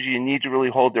them. Sometimes you need to really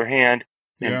hold their hand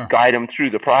and guide them through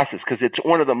the process, because it's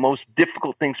one of the most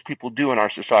difficult things people do in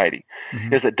our society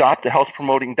is adopt a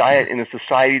health-promoting diet in a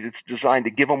society that's designed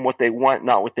to give them what they want,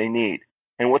 not what they need.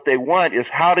 And what they want is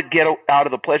how to get out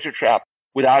of the pleasure trap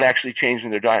without actually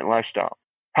changing their diet and lifestyle.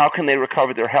 How can they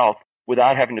recover their health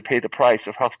without having to pay the price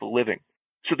of healthful living?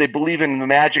 So they believe in the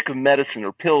magic of medicine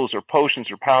or pills or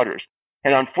potions or powders.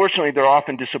 And unfortunately, they're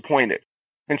often disappointed.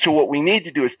 And so what we need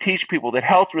to do is teach people that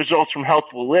health results from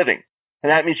healthful living. And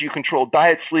that means you control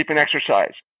diet, sleep, and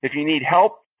exercise. If you need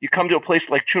help, you come to a place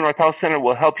like True North Health Center.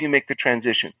 We'll help you make the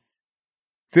transition.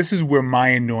 This is where my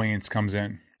annoyance comes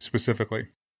in, specifically.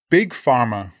 Big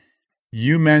Pharma,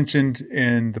 you mentioned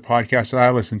in the podcast that I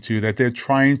listened to that they're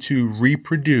trying to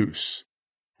recreate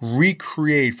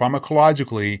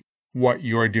pharmacologically what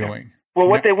you're doing. Well,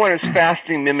 what they want is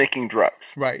fasting mimicking drugs.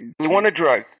 Right. They want a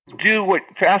drug. Do what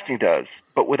fasting does,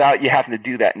 but without you having to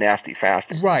do that nasty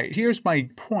fasting. Right. Here's my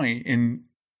point. And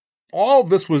all of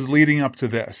this was leading up to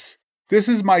this. This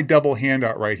is my double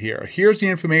handout right here. Here's the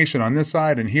information on this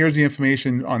side, and here's the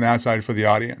information on that side for the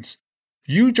audience.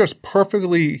 You just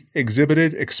perfectly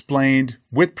explained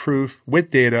with proof, with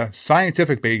data,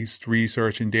 scientific-based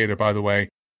research and data, by the way,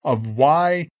 of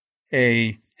why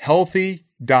a healthy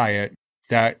diet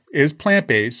that is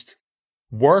plant-based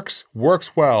works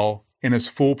well, and is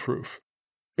foolproof.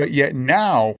 But yet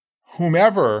now,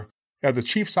 whomever, the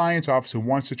chief science officer,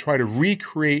 wants to try to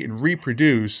recreate and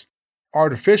reproduce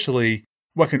artificially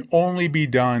what can only be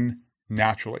done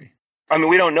naturally. I mean,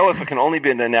 we don't know if it can only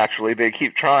be done naturally. They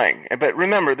keep trying. But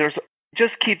remember,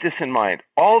 just keep this in mind.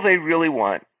 All they really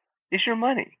want is your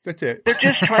money. That's it. They're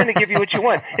just trying to give you what you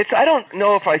want. I don't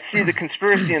know if I see the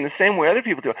conspiracy in the same way other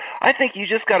people do. I think you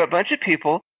just got a bunch of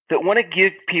people that want to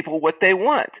give people what they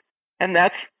want. And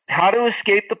that's how to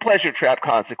escape the pleasure trap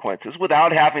consequences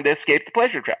without having to escape the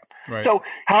pleasure trap. Right. So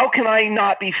how can I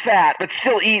not be fat but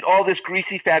still eat all this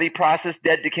greasy, fatty, processed,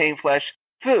 dead, decaying flesh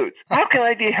foods? How can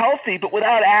I be healthy but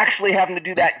without actually having to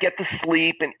do that, get to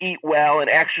sleep and eat well and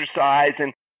exercise?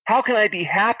 And how can I be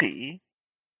happy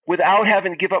without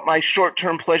having to give up my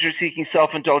short-term pleasure-seeking,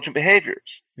 self-indulgent behaviors?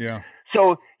 Yeah.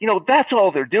 So, that's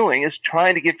all they're doing is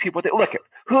trying to give people look at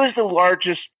who is the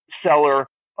largest seller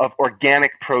of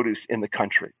organic produce in the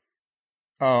country?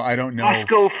 Oh, I don't know.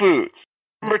 Costco Foods.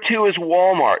 Number 2 is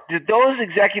Walmart. Did those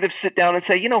executives sit down and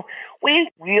say, we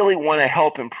really want to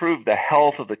help improve the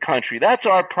health of the country. That's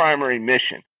our primary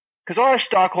mission. Because our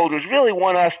stockholders really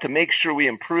want us to make sure we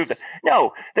improve it.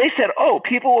 No, they said,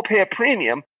 people will pay a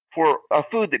premium for a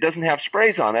food that doesn't have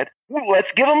sprays on it. Let's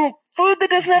give them food that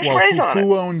doesn't have sprays on it.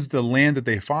 Who owns the land that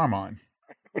they farm on?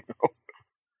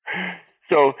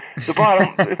 So the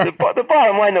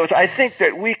bottom line, though, is I think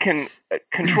that we can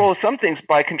control some things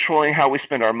by controlling how we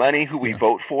spend our money, who we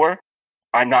vote for.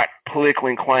 I'm not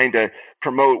politically inclined to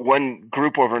promote one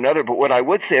group over another, but what I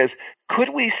would say is, could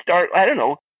we start, I don't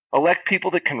know, elect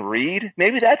people that can read?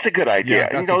 Maybe that's a good idea. Yeah,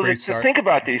 that's a great start. To think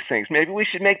about these things. Maybe we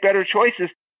should make better choices,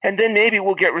 and then maybe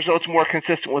we'll get results more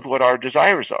consistent with what our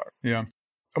desires are. Yeah.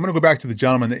 I'm going to go back to the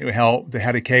gentleman that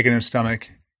had a keg in his stomach.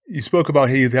 You spoke about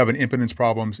how you have an impotence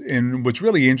problems. And what's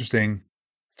really interesting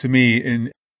to me,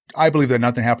 and I believe that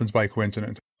nothing happens by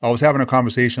coincidence. I was having a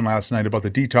conversation last night about the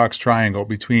detox triangle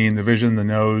between the vision, the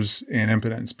nose, and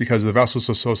impotence because the vessels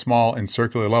are so small in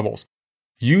circular levels.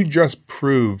 You just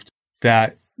proved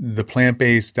that the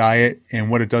plant-based diet and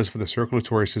what it does for the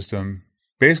circulatory system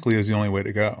basically is the only way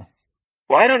to go.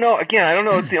 Well, I don't know. Again, I don't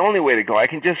know it's the only way to go. I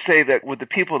can just say that with the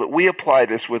people that we apply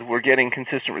this with, we're getting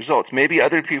consistent results. Maybe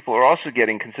other people are also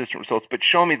getting consistent results, but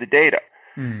show me the data.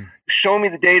 Show me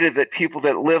the data that people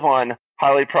that live on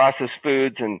highly processed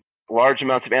foods and large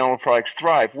amounts of animal products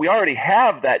thrive. We already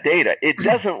have that data. It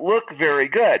doesn't look very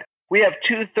good. We have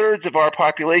 2/3 of our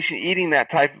population eating that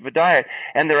type of a diet,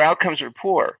 and their outcomes are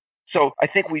poor. So I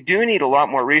think we do need a lot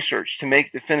more research to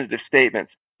make definitive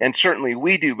statements, and certainly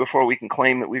we do before we can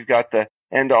claim that we've got the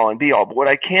end-all and be-all. But what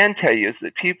I can tell you is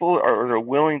that people are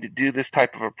willing to do this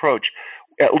type of approach,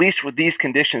 at least with these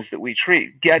conditions that we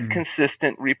treat, get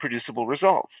consistent, reproducible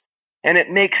results. And it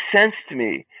makes sense to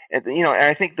me. And, and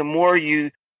I think the more you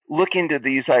look into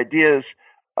these ideas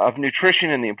of nutrition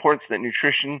and the importance that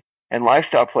nutrition and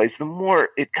lifestyle plays, the more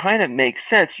it kind of makes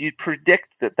sense. You'd predict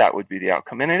that that would be the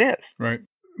outcome, and it is. Right.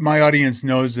 My audience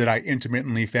knows that I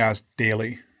intermittently fast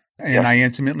daily, and I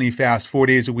intermittently fast 4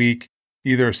 days a week,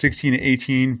 either 16 to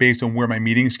 18 based on where my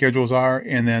meeting schedules are.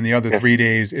 And then the other 3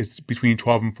 days, it's between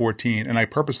 12 and 14. And I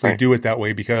purposely do it that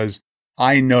way because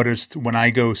I noticed when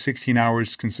I go 16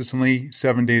 hours consistently,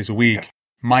 7 days a week,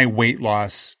 my weight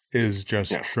loss is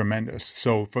just tremendous.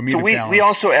 So for me we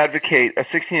also advocate a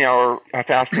 16-hour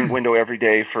fasting window every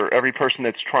day for every person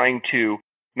that's trying to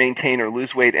maintain or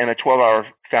lose weight, and a 12-hour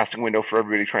fasting window for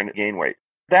everybody trying to gain weight.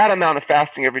 That amount of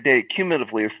fasting every day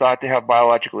cumulatively is thought to have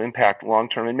biological impact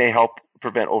long-term and may help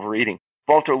prevent overeating.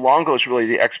 Walter Longo is really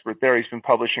the expert there. He's been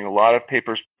publishing a lot of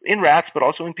papers in rats, but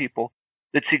also in people,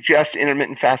 that suggest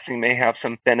intermittent fasting may have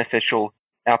some beneficial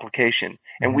application.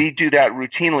 And we do that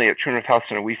routinely at True North Health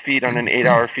Center. We feed on an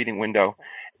 8-hour feeding window.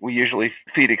 We usually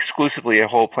feed exclusively a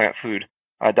whole plant food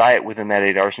diet within that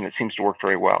 8 hours, and it seems to work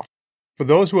very well. For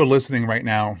those who are listening right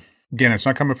now, again, it's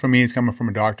not coming from me, it's coming from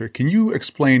a doctor. Can you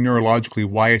explain neurologically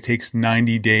why it takes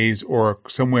 90 days or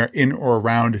somewhere in or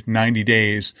around 90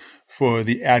 days for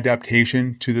the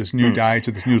adaptation to this new diet,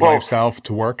 to this new lifestyle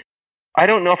to work? I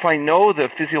don't know if I know the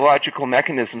physiological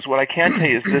mechanisms. What I can tell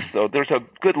you is this, though. There's a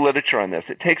good literature on this.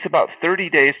 It takes about 30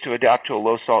 days to adapt to a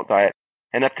low-salt diet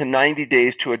and up to 90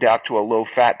 days to adapt to a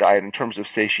low-fat diet in terms of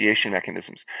satiation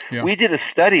mechanisms. Yeah. We did a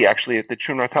study, actually, at the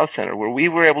True North Health Center where we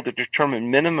were able to determine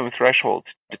minimum thresholds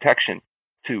detection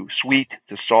to sweet,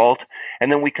 to salt, and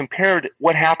then we compared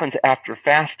what happens after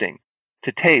fasting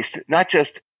to taste, not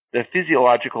just the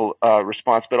physiological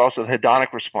response, but also the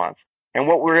hedonic response. And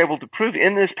what we're able to prove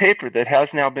in this paper that has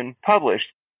now been published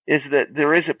is that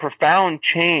there is a profound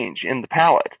change in the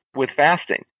palate with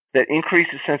fasting that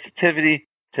increases sensitivity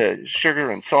to sugar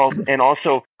and salt, and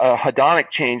also a hedonic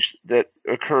change that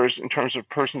occurs in terms of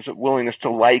persons' willingness to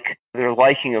like their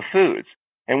liking of foods.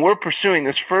 And we're pursuing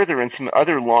this further in some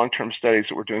other long-term studies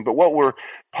that we're doing. But what we're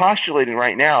postulating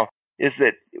right now is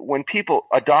that when people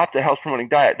adopt a health-promoting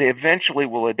diet, they eventually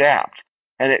will adapt.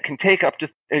 And it can take up to,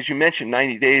 as you mentioned,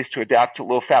 90 days to adapt to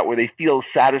low fat where they feel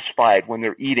satisfied when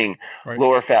they're eating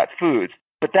lower fat foods.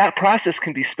 But that process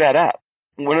can be sped up.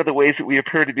 One of the ways that we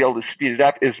appear to be able to speed it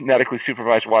up is medically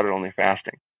supervised water-only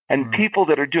fasting. And people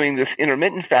that are doing this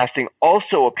intermittent fasting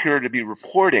also appear to be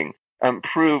reporting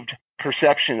improved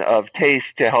perception of taste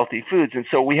to healthy foods. And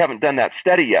so we haven't done that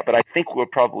study yet, but I think we'll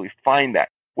probably find that.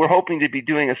 We're hoping to be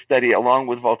doing a study along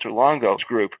with Walter Longo's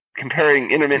group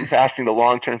comparing intermittent fasting to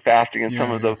long-term fasting and some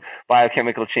of the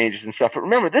biochemical changes and stuff. But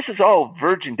remember, this is all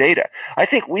virgin data. I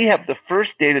think we have the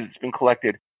first data that's been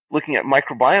collected looking at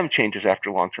microbiome changes after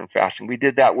long-term fasting. We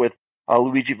did that with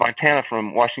Luigi Fontana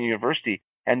from Washington University,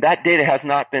 and that data has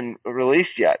not been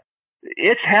released yet.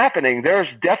 It's happening. There's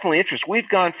definitely interest. We've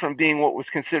gone from being what was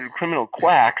considered criminal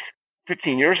quacks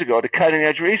 15 years ago to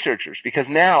cutting-edge researchers, because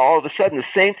now, all of a sudden, the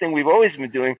same thing we've always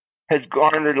been doing has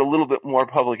garnered a little bit more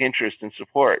public interest and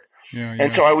support.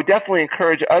 And so I would definitely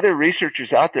encourage other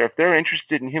researchers out there, if they're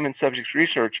interested in human subjects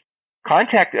research,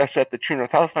 contact us at the True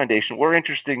North Health Foundation. We're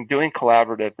interested in doing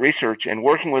collaborative research and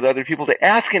working with other people to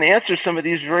ask and answer some of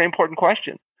these very important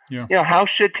questions. Yeah. How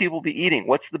should people be eating?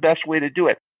 What's the best way to do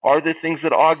it? Are there things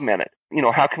that augment it?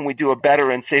 How can we do a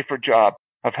better and safer job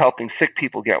of helping sick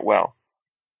people get well?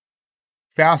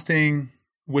 Fasting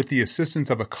with the assistance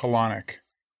of a colonic.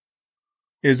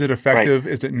 Is it effective?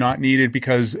 Right. Is it not needed?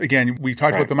 Because again, we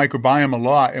talked about the microbiome a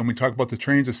lot, and we talk about the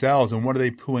trains of cells and what are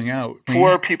they pooing out.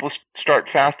 Before people start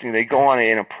fasting, they go on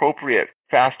an appropriate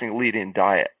fasting lead-in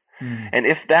diet. And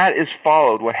if that is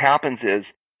followed, what happens is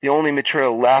the only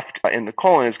material left in the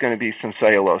colon is going to be some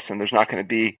cellulose, and there's not going to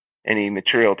be any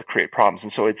material to create problems.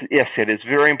 And so it is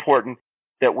very important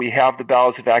that we have the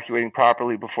bowels evacuating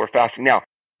properly before fasting. Now,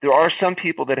 there are some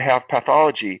people that have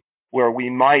pathology where we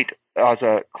might, as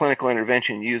a clinical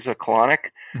intervention, use a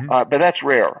colonic, but that's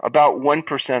rare. About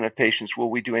 1% of patients will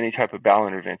we do any type of bowel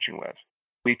intervention with.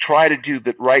 We try to do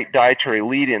the right dietary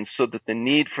lead-in so that the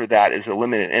need for that is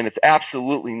eliminated, and it's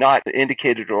absolutely not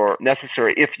indicated or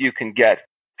necessary if you can get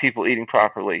people eating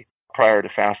properly prior to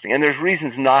fasting. And there's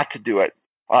reasons not to do it,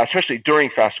 especially during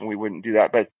fasting we wouldn't do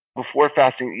that, but before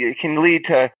fasting it can lead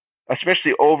to,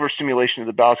 especially overstimulation of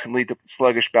the bowels can lead to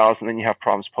sluggish bowels, and then you have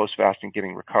problems post-fasting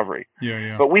getting recovery.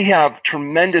 Yeah. But we have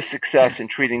tremendous success in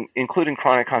treating, including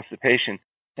chronic constipation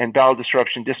and bowel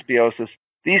disruption, dysbiosis.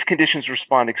 These conditions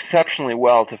respond exceptionally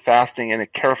well to fasting and a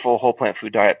careful whole plant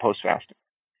food diet post-fasting.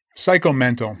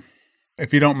 Psychomental.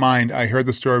 If you don't mind, I heard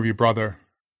the story of your brother.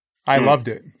 I loved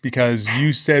it because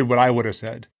you said what I would have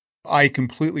said. I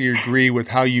completely agree with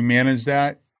how you manage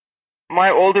that.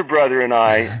 My older brother and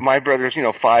I, my brother's,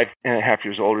 5.5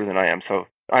 years older than I am. So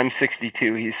I'm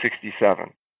 62, he's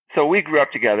 67. So we grew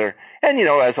up together and,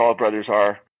 as all brothers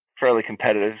are, fairly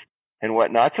competitive and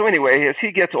whatnot. So anyway, as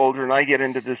he gets older and I get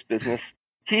into this business,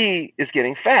 he is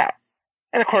getting fat.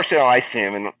 And of course, I see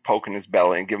him and poking his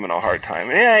belly and giving him a hard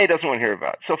time. And he doesn't want to hear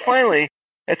about it. So finally,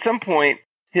 at some point,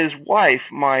 his wife,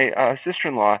 my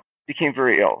sister-in-law, became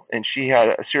very ill and she had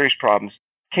serious problems.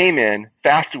 Came in,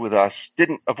 fasted with us,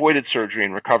 avoided surgery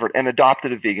and recovered, and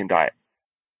adopted a vegan diet.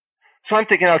 So I'm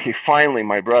thinking, okay, finally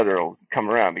my brother will come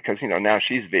around because, now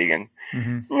she's vegan.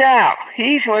 Now,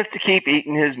 he wants to keep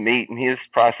eating his meat and his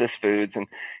processed foods, and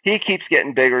he keeps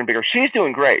getting bigger and bigger. She's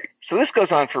doing great. So this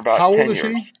goes on for about 10 years. How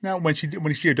old is she now when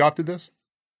she adopted this?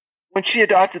 When she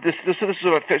adopted this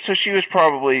so she was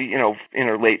probably, in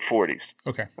her late 40s.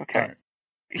 Okay. Right.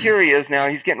 Here he is now.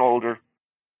 He's getting older.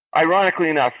 Ironically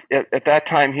enough, at that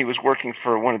time, he was working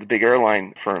for one of the big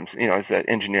airline firms, as an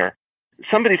engineer.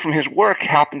 Somebody from his work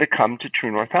happened to come to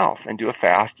True North Health and do a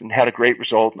fast and had a great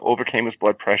result and overcame his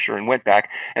blood pressure and went back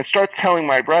and starts telling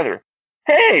my brother,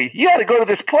 hey, you got to go to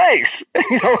this place.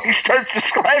 He starts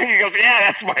describing it. He goes,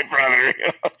 yeah, that's my brother.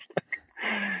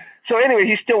 So anyway,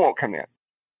 he still won't come in.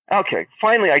 Okay,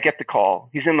 finally I get the call.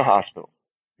 He's in the hospital.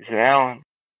 He said, Alan,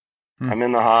 I'm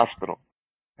in the hospital.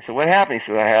 I said, what happened? He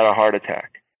said, I had a heart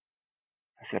attack.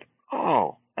 I said,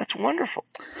 oh, that's wonderful.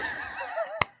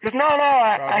 He goes, no,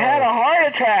 I had a heart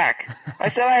attack. I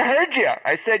said, I heard you.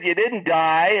 I said, you didn't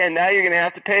die, and now you're going to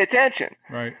have to pay attention.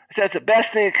 Right. I said, that's the best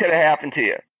thing that could have happened to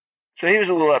you. So he was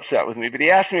a little upset with me, but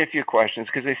he asked me a few questions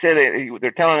because they said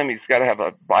they're telling him he's got to have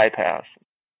a bypass.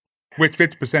 Which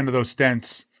 50% of those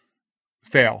stents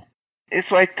fail. And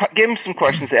so I gave him some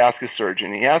questions to ask his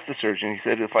surgeon. He asked the surgeon, he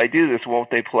said, if I do this,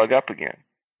 won't they plug up again?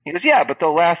 He goes, yeah, but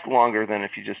they'll last longer than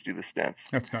if you just do the stents.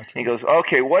 That's not true. He goes,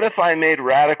 okay, what if I made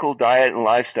radical diet and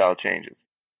lifestyle changes?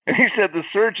 And he said the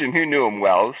surgeon, who knew him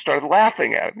well, started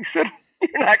laughing at him. He said,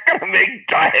 you're not going to make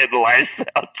diet and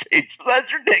lifestyle changes. That's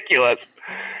ridiculous.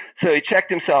 So he checked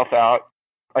himself out,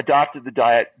 adopted the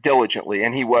diet diligently,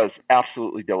 and he was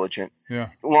absolutely diligent. Yeah.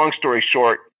 Long story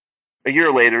short, a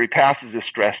year later, he passes his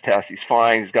stress test. He's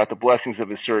fine. He's got the blessings of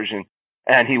his surgeon.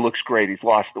 And he looks great. He's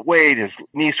lost the weight. His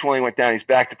knee swelling went down. He's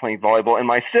back to playing volleyball. And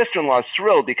my sister-in-law is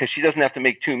thrilled because she doesn't have to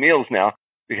make 2 meals now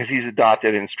because he's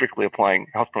adopted and strictly applying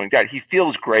health-promoting diet. He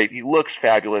feels great. He looks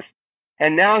fabulous.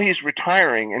 And now he's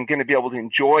retiring and going to be able to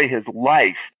enjoy his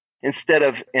life instead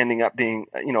of ending up being,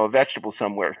 a vegetable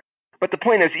somewhere. But the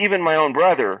point is, even my own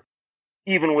brother,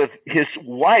 even with his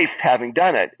wife having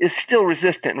done it, is still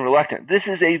resistant and reluctant. This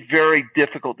is a very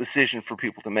difficult decision for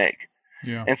people to make.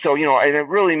 Yeah. And so, and it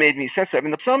really made me sensitive. I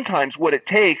mean, sometimes what it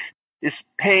takes is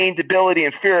pain, debility,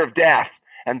 and fear of death.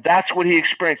 And that's what he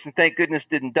experienced. And thank goodness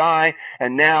didn't die.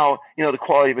 And now, the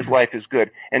quality of his life is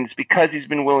good. And it's because he's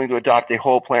been willing to adopt a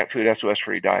whole plant food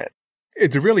SOS-free diet.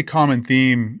 It's a really common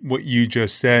theme, what you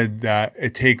just said, that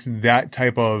it takes that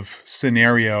type of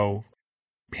scenario,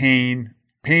 pain.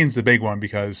 Pain's the big one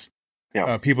because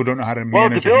people don't know how to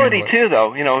manage it. Well, debility too,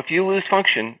 though. If you lose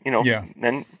function,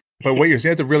 then... But what you're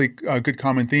saying is a really good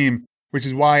common theme, which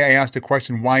is why I asked the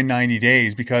question, why 90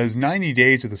 days? Because 90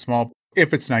 days is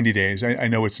if it's 90 days, I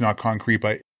know it's not concrete,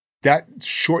 but that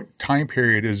short time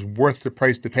period is worth the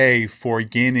price to pay for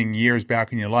gaining years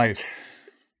back in your life.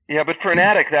 Yeah, but for an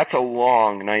addict, that's a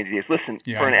long 90 days. Listen,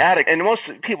 for an addict, and most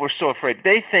people are so afraid,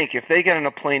 they think if they get on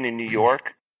a plane in New York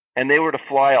and they were to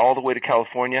fly all the way to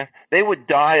California, they would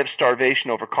die of starvation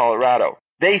over Colorado.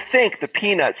 They think the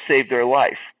peanuts saved their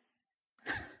life.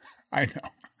 I know.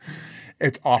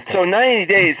 It's awful. So 90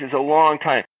 days is a long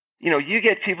time. You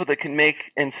get people that can make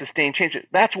and sustain change.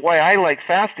 That's why I like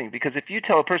fasting, because if you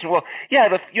tell a person, well, yeah,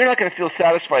 you're not going to feel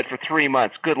satisfied for 3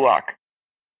 months, good luck.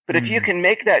 But if you can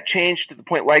make that change to the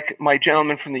point, like my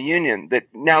gentleman from the union, that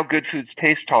now good foods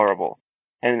taste tolerable,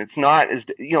 and it's not as,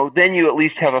 then you at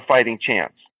least have a fighting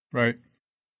chance. Right.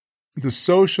 The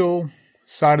social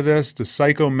side of this, the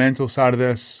psycho-mental side of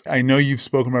this, I know you've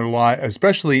spoken about a lot,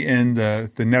 especially in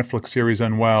the Netflix series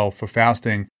Unwell for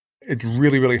fasting. It's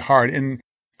really, really hard. And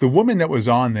the woman that was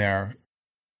on there,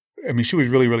 I mean, she was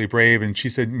really, really brave. And she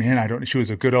said, man, she was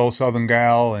a good old Southern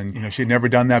gal. And, she had never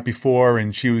done that before.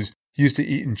 And she was used to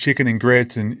eating chicken and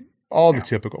grits and all the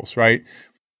typicals, right?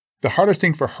 The hardest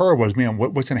thing for her was, man,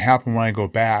 what's going to happen when I go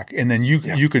back? And then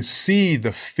you could see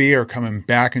the fear coming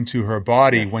back into her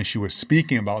body when she was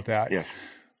speaking about that. Yes.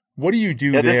 What do you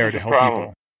do there to help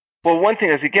people? Well, one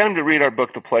thing is you get them to read our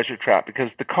book, The Pleasure Trap, because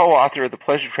the co-author of The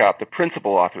Pleasure Trap, the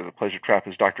principal author of The Pleasure Trap,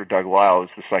 is Dr. Doug Lisle, who's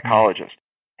the psychologist.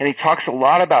 And he talks a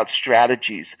lot about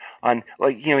strategies on,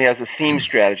 he has a theme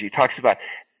strategy. He talks about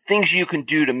things you can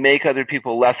do to make other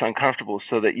people less uncomfortable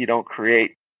so that you don't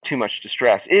create too much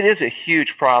distress. It is a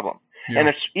huge problem. Yeah. And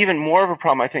it's even more of a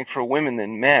problem, I think, for women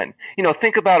than men.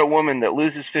 Think about a woman that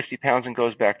loses 50 pounds and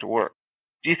goes back to work.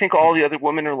 Do you think all the other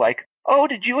women are like, oh,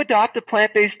 did you adopt a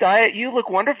plant-based diet? You look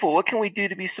wonderful. What can we do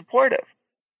to be supportive?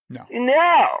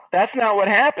 No, that's not what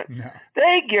happens. No.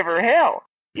 They give her hell.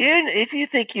 If you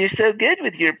think you're so good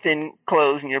with your thin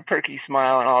clothes and your perky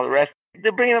smile and all the rest,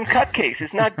 they're bringing them cupcakes.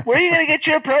 It's not, where are you going to get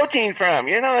your protein from?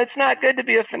 It's not good to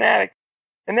be a fanatic.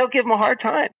 And they'll give them a hard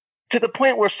time, to the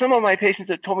point where some of my patients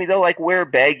have told me they'll wear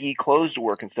baggy clothes to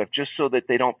work and stuff just so that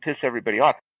they don't piss everybody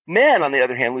off. Men, on the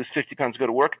other hand, lose 50 pounds to go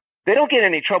to work. They don't get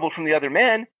any trouble from the other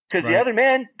men because the other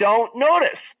men don't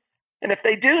notice. And if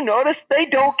they do notice, they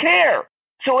don't care.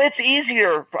 So it's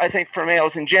easier, I think, for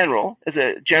males in general, as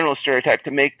a general stereotype,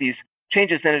 to make these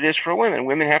changes than it is for women.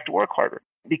 Women have to work harder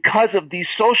because of these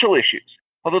social issues.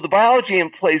 Although the biology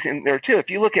plays in there too. If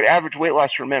you look at average weight loss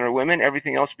for men or women,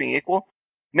 everything else being equal,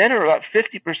 men are about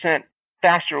 50%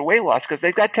 faster weight loss because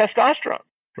they've got testosterone.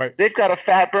 Right. They've got a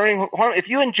fat-burning hormone. If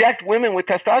you inject women with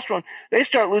testosterone, they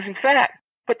start losing fat.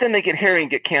 But then they get hairy and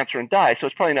get cancer and die, so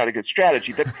it's probably not a good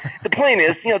strategy. But the point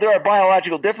is, there are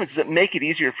biological differences that make it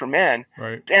easier for men,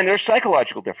 right, and there's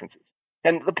psychological differences.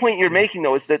 And the point you're making,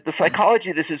 though, is that the psychology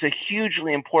of this is a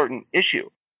hugely important issue.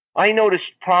 I noticed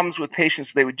problems with patients.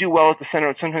 They would do well at the center,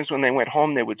 and sometimes when they went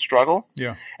home, they would struggle.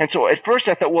 Yeah. And so at first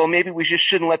I thought, well, maybe we just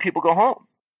shouldn't let people go home.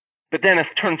 But then it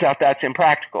turns out that's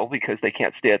impractical because they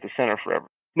can't stay at the center forever.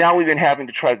 Now we've been having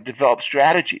to try to develop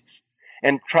strategies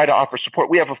and try to offer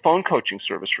support. We have a phone coaching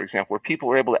service, for example, where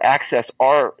people are able to access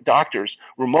our doctors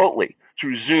remotely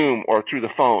through Zoom or through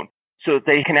the phone so that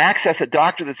they can access a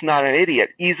doctor that's not an idiot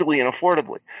easily and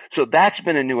affordably. So that's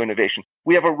been a new innovation.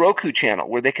 We have a Roku channel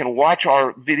where they can watch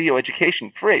our video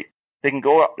education free. They can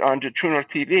go onto True North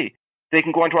TV. They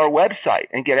can go onto our website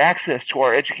and get access to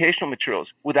our educational materials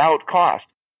without cost.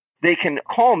 They can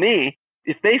call me.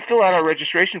 If they fill out our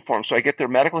registration form so I get their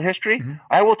medical history,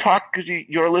 I will talk to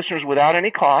your listeners without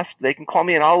any cost. They can call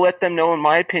me and I'll let them know, in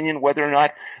my opinion, whether or not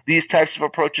these types of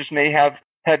approaches may have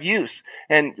use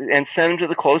and send them to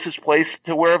the closest place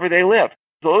to wherever they live.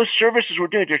 Those services we're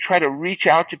doing to try to reach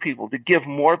out to people, to give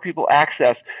more people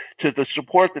access to the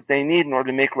support that they need in order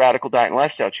to make radical diet and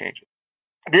lifestyle changes.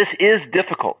 This is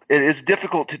difficult. It is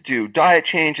difficult to do diet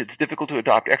change. It's difficult to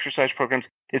adopt exercise programs.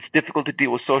 It's difficult to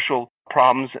deal with social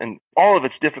problems, and all of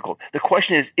it's difficult. The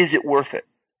question is it worth it?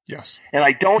 Yes. And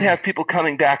I don't have people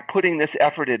coming back, putting this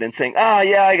effort in and saying,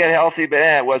 yeah, I got healthy, but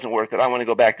it wasn't worth it. I want to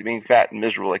go back to being fat and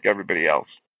miserable like everybody else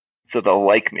so they'll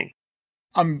like me.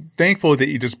 I'm thankful that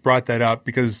you just brought that up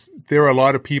because there are a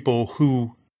lot of people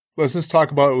who, let's just talk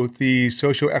about the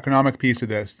socioeconomic piece of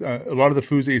this. A lot of the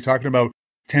foods that you're talking about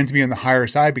tend to be on the higher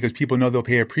side because people know they'll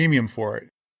pay a premium for it.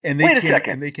 And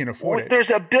they can afford it. There's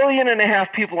 1.5 billion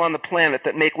people on the planet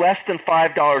that make less than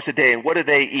 $5 a day. And what do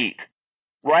they eat?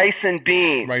 Rice and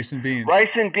beans. Rice and beans.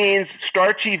 Rice and beans,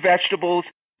 starchy vegetables.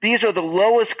 These are the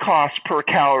lowest cost per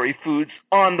calorie foods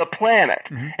on the planet.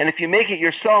 Mm-hmm. And if you make it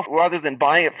yourself rather than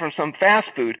buying it from some fast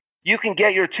food, you can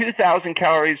get your 2,000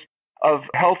 calories of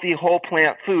healthy whole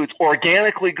plant foods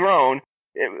organically grown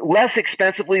less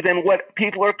expensively than what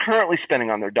people are currently spending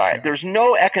on their diet. There's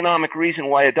no economic reason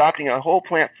why adopting a whole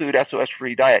plant food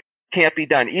SOS-free diet can't be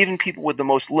done, even people with the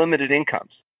most limited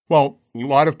incomes. Well, a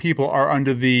lot of people are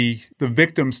under the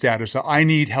victim status. So I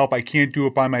need help. I can't do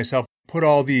it by myself. Put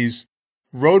all these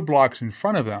roadblocks in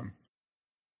front of them.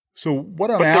 So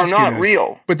what I'm asking is... But they're not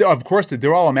real. But of course,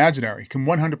 they're all imaginary. Can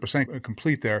 100%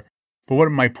 complete there. But what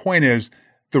my point is,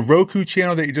 the Roku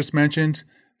channel that you just mentioned,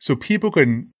 so people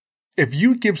can... If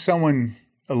you give someone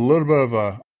a little bit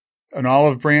of an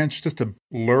olive branch just to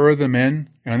lure them in,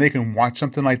 and they can watch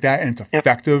something like that, and it's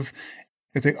effective,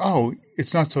 it's like, oh,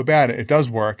 it's not so bad. It does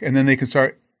work. And then they can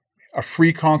start a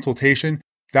free consultation.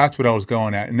 That's what I was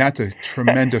going at. And that's a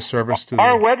tremendous service to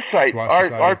our website.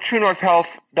 Our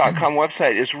TrueNorthHealth.com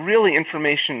website is really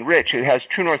information rich. It has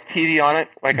True North TV on it.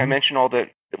 Like I mentioned, all the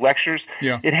lectures.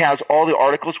 Yeah. It has all the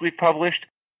articles we've published.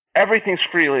 Everything's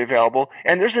freely available.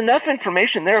 And there's enough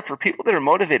information there for people that are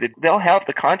motivated. They'll have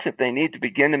the content they need to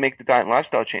begin to make the diet and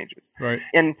lifestyle changes. Right.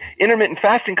 And intermittent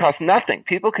fasting costs nothing.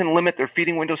 People can limit their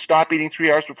feeding window, stop eating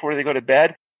 3 hours before they go to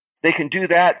bed. They can do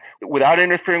that without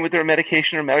interfering with their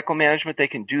medication or medical management. They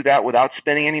can do that without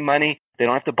spending any money. They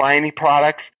don't have to buy any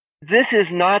products. This is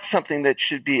not something that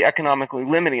should be economically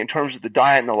limiting in terms of the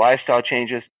diet and the lifestyle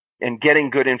changes and getting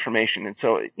good information. And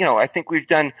so, I think we've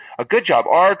done a good job.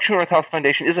 Our True North Health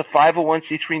Foundation is a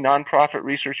 501c3 nonprofit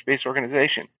research-based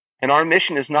organization. And our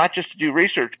mission is not just to do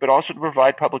research, but also to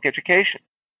provide public education.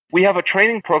 We have a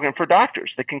training program for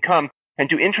doctors that can come and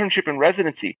do internship and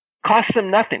residency. Costs them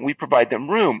nothing. We provide them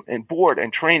room and board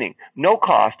and training, no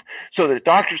cost, so that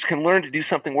doctors can learn to do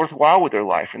something worthwhile with their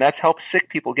life. And that's help sick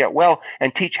people get well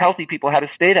and teach healthy people how to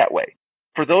stay that way.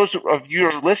 For those of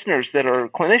your listeners that are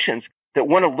clinicians that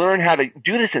want to learn how to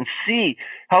do this and see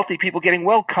healthy people getting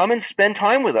well, come and spend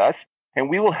time with us, and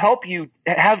we will help you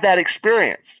have that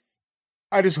experience.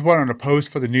 I just wanted to post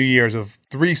for the New Year's of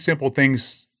 3 simple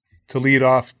things to lead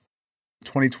off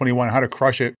 2021, how to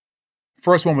crush it.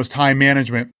 First one was time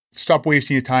management. Stop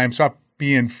wasting your time. Stop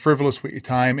being frivolous with your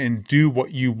time and do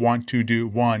what you want to do.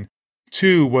 1.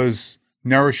 2 was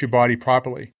nourish your body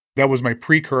properly. That was my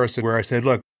precursor where I said,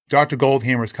 look, Dr.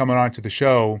 Goldhamer is coming on to the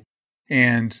show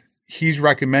and he's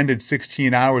recommended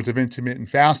 16 hours of intermittent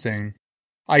fasting.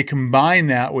 I combine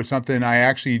that with something I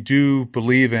actually do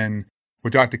believe in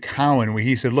with Dr. Cowan, where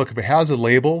he said, look, if it has a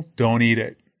label, don't eat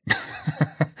it.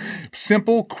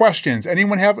 Simple questions.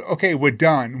 Anyone have? Okay, we're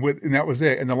done. And that was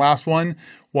it. And the last one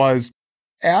was,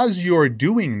 as you're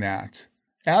doing that,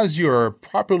 as you're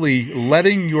properly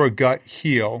letting your gut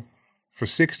heal for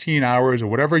 16 hours or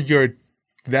whatever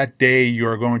that day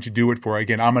you're going to do it for.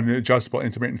 Again, I'm an adjustable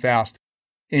intermittent fast.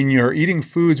 And you're eating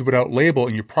foods without label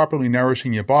and you're properly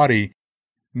nourishing your body,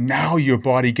 now your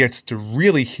body gets to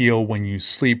really heal when you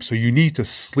sleep. So you need to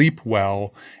sleep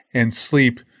well and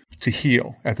sleep to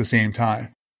heal at the same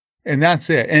time. And that's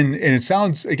it. And it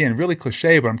sounds, again, really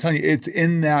cliche, but I'm telling you, it's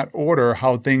in that order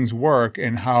how things work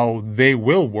and how they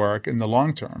will work in the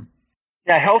long term.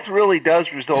 Yeah, health really does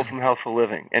result from healthful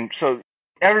living. And so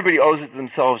everybody owes it to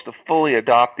themselves to fully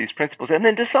adopt these principles and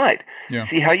then decide. Yeah.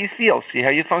 See how you feel, see how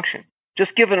you function.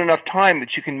 Just give it enough time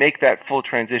that you can make that full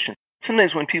transition.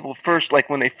 Sometimes when people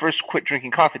when they first quit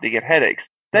drinking coffee, they get headaches.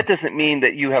 That doesn't mean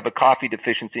that you have a coffee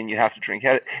deficiency and you have to drink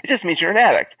it. It just means you're an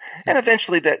addict. And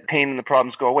eventually that pain and the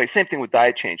problems go away. Same thing with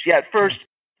diet change. Yeah, at first,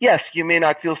 yes, you may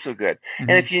not feel so good. Mm-hmm.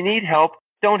 And if you need help,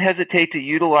 don't hesitate to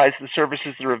utilize the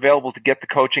services that are available to get the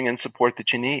coaching and support that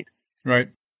you need. Right.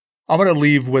 I'm going to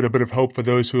leave with a bit of hope for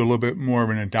those who are a little bit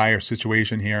more in a dire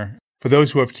situation here. For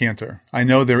those who have cancer, I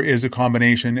know there is a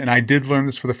combination, and I did learn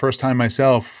this for the first time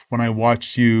myself when I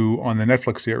watched you on the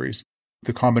Netflix series,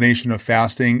 the combination of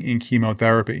fasting and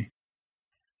chemotherapy.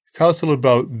 Tell us a little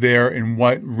about there and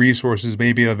what resources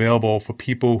may be available for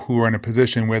people who are in a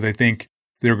position where they think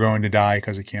they're going to die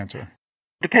because of cancer.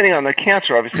 Depending on the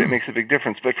cancer, obviously, it makes a big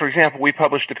difference. But for example, we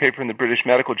published a paper in the British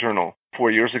Medical Journal 4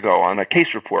 years ago on a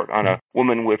case report on a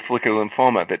woman with follicular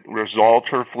lymphoma that resolved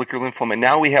her follicular lymphoma. And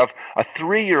now we have a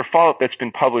 3-year follow-up that's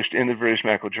been published in the British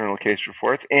Medical Journal case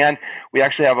reports. And we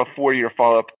actually have a 4-year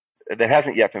follow-up that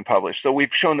hasn't yet been published. So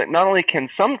we've shown that not only can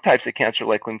some types of cancer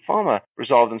like lymphoma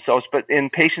resolve themselves, but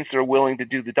in patients that are willing to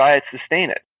do the diet,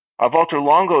 sustain it. Walter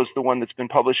Longo is the one that's been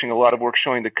publishing a lot of work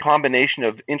showing the combination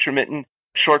of intermittent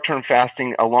short-term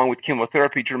fasting along with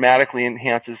chemotherapy dramatically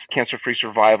enhances cancer-free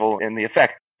survival and the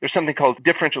effect. There's something called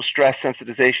differential stress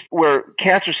sensitization, where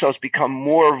cancer cells become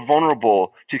more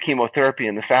vulnerable to chemotherapy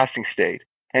in the fasting state.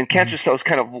 And cancer cells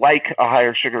kind of like a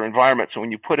higher sugar environment. So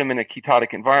when you put them in a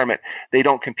ketotic environment, they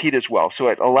don't compete as well. So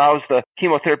it allows the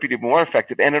chemotherapy to be more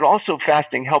effective. And it also,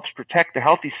 fasting helps protect the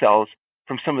healthy cells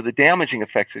from some of the damaging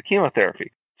effects of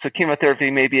chemotherapy. So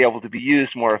chemotherapy may be able to be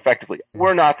used more effectively.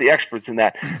 We're not the experts in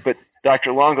that, but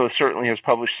Dr. Longo certainly has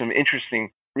published some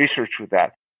interesting research with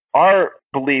that. Our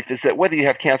belief is that whether you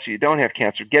have cancer or you don't have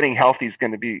cancer, getting healthy is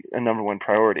going to be a number one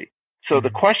priority. So the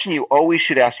question you always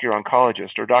should ask your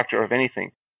oncologist or doctor of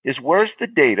anything is, where's the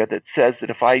data that says that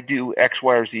if I do X,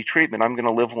 Y, or Z treatment, I'm going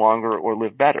to live longer or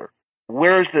live better?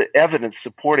 Where's the evidence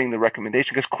supporting the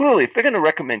recommendation? Because clearly, if they're going to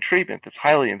recommend treatment that's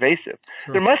highly invasive,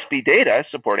 there must be data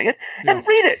supporting it, and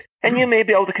read it. And you may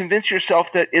be able to convince yourself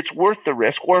that it's worth the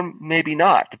risk, or maybe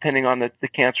not, depending on the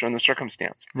cancer and the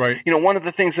circumstance. Right. You know, one of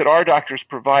the things that our doctors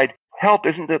provide help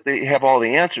isn't that they have all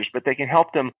the answers, but they can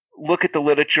help them look at the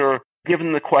literature, give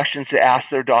them the questions to ask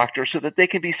their doctor so that they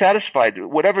can be satisfied.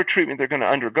 Whatever treatment they're going to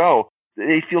undergo,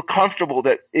 they feel comfortable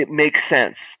that it makes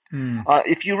sense.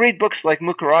 If you read books like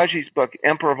Mukherjee's book,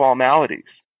 Emperor of All Maladies,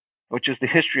 which is the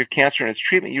history of cancer and its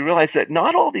treatment, you realize that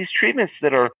not all these treatments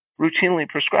that are routinely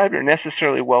prescribed are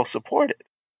necessarily well supported.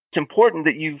 It's important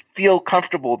that you feel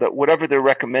comfortable that whatever they're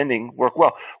recommending work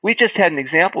well. We just had an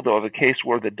example, though, of a case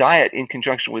where the diet in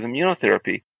conjunction with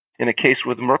immunotherapy in a case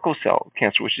with Merkel cell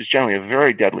cancer, which is generally a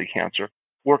very deadly cancer,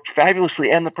 worked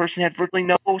fabulously, and the person had virtually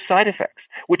no side effects,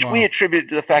 which we attributed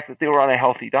to the fact that they were on a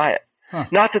healthy diet.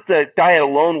 Not that the diet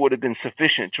alone would have been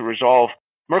sufficient to resolve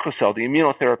Merkel cell. The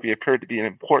immunotherapy appeared to be an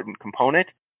important component,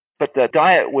 but the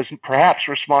diet was perhaps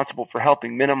responsible for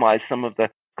helping minimize some of the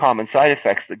common side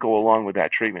effects that go along with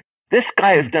that treatment. This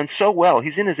guy has done so well.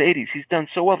 He's in his 80s. He's done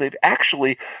so well. They've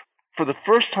actually, for the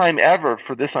first time ever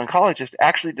for this oncologist,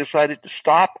 actually decided to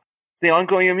stop the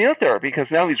ongoing immunotherapy because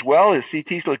now he's well. His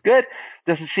CTs look good.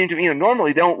 Doesn't seem to,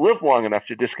 normally they don't live long enough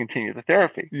to discontinue the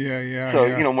therapy.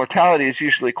 So, mortality is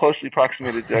usually closely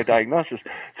approximated to diagnosis.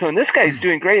 So in this guy, he's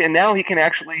doing great. And now he can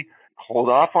actually hold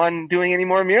off on doing any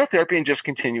more immunotherapy and just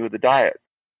continue with the diet.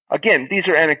 Again, these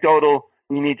are anecdotal.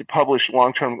 We need to publish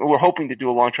long-term. We're hoping to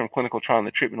do a long-term clinical trial in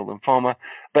the treatment of lymphoma,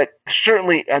 but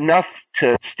certainly enough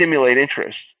to stimulate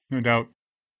interest. No doubt.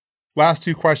 Last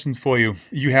two questions for you.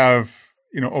 You have,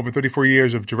 over 34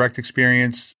 years of direct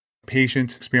experience,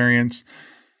 patient experience.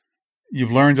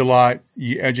 You've learned a lot.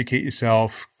 You educate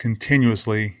yourself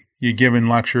continuously. You're given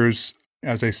lectures.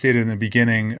 As I stated in the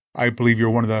beginning, I believe you're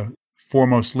one of the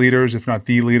foremost leaders, if not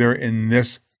the leader, in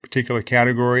this particular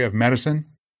category of medicine.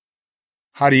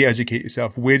 How do you educate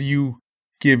yourself? Where do you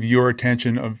give your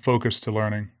attention of focus to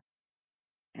learning?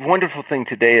 The wonderful thing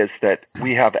today is that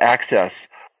we have access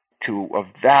to a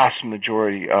vast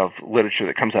majority of literature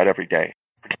that comes out every day,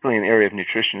 particularly in the area of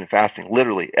nutrition and fasting,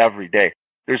 literally every day.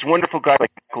 There's wonderful guys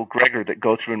like Michael Greger that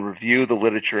go through and review the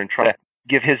literature and try to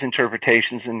give his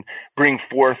interpretations and bring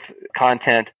forth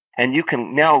content. And you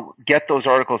can now get those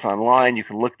articles online. You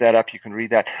can look that up. You can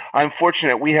read that. I'm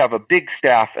fortunate we have a big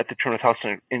staff at the Turner Health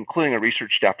Center, including a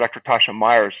research staff. Dr. Tasha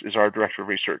Myers is our director of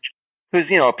research, who's,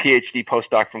 a PhD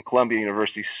postdoc from Columbia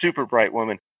University, super bright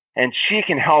woman. And she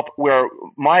can help where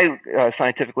my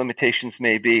scientific limitations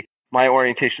may be. My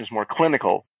orientation is more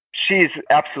clinical. She's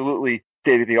absolutely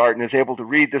state-of-the-art and is able to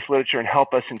read this literature and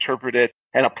help us interpret it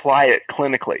and apply it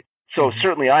clinically. So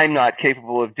certainly I'm not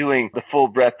capable of doing the full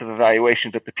breadth of evaluation,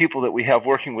 but the people that we have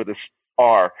working with us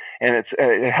are. And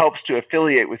it helps to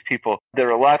affiliate with people that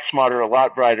are a lot smarter, a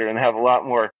lot brighter, and have a lot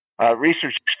more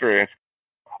research experience.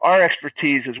 Our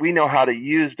expertise is we know how to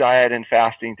use diet and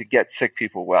fasting to get sick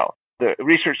people well. The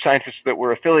research scientists that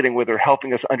we're affiliating with are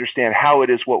helping us understand how it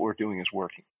is what we're doing is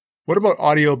working. What about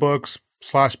audiobooks /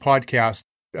 podcasts?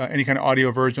 Any kind of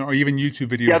audio version or even YouTube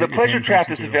videos? Yeah, the Pleasure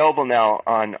Trap is available now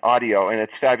on audio, and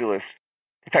it's fabulous.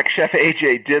 In fact, Chef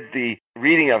AJ did the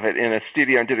reading of it in a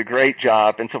studio and did a great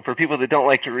job. And so for people that don't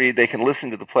like to read, they can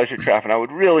listen to the Pleasure Trap. And I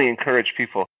would really encourage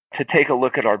people to take a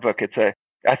look at our book. It's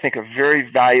I think, a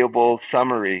very valuable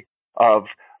summary of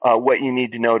what you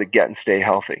need to know to get and stay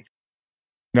healthy.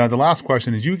 Now, the last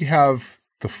question is, you have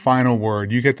the final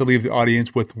word. You get to leave the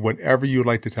audience with whatever you'd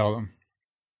like to tell them.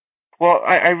 Well,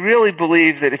 I really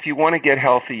believe that if you want to get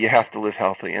healthy, you have to live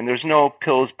healthy. And there's no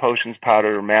pills, potions,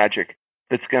 powder, or magic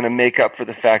that's going to make up for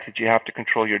the fact that you have to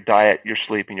control your diet, your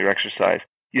sleep, and your exercise.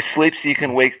 You sleep so you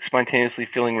can wake spontaneously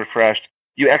feeling refreshed.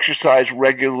 You exercise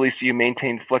regularly so you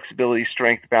maintain flexibility,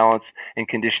 strength, balance, and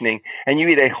conditioning. And you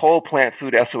eat a whole plant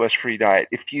food, SOS-free diet.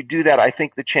 If you do that, I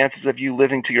think the chances of you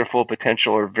living to your full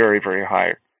potential are very, very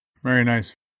high. Very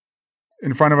nice.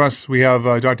 In front of us, we have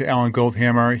Dr. Alan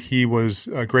Goldhamer. He was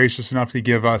gracious enough to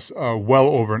give us well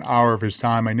over an hour of his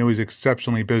time. I know he's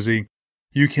exceptionally busy.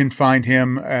 You can find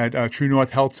him at True North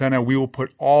Health Center. We will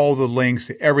put all the links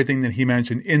to everything that he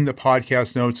mentioned in the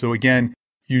podcast notes. So again,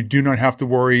 you do not have to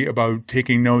worry about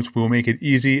taking notes. We'll make it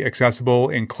easy, accessible,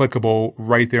 and clickable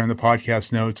right there in the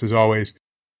podcast notes, as always.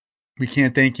 We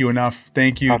can't thank you enough.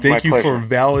 Thank you. Thank you for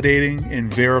validating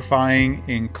and verifying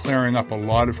and clearing up a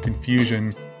lot of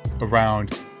confusion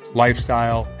around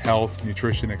lifestyle, health,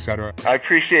 nutrition, etc. I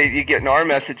appreciate you getting our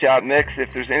message out, Mix.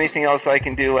 If there's anything else I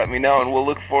can do, let me know, and we'll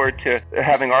look forward to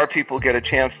having our people get a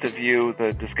chance to view the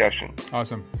discussion.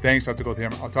 Awesome. Thanks, Dr.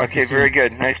 Goldhamer. I'll talk to you soon. Okay, very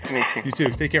good. Nice to meet you. You too.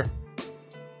 Take care.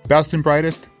 Best and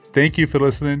brightest, thank you for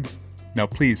listening. Now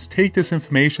please take this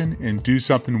information and do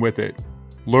something with it.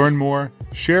 Learn more,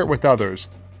 share it with others,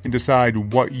 and decide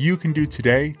what you can do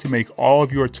today to make all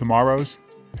of your tomorrows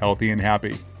healthy and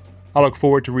happy. I look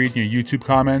forward to reading your YouTube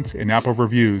comments and Apple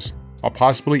reviews, or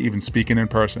possibly even speaking in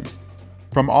person.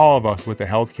 From all of us with the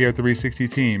Healthcare 360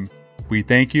 team, we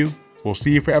thank you. We'll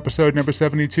see you for episode number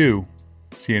 72.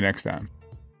 See you next time.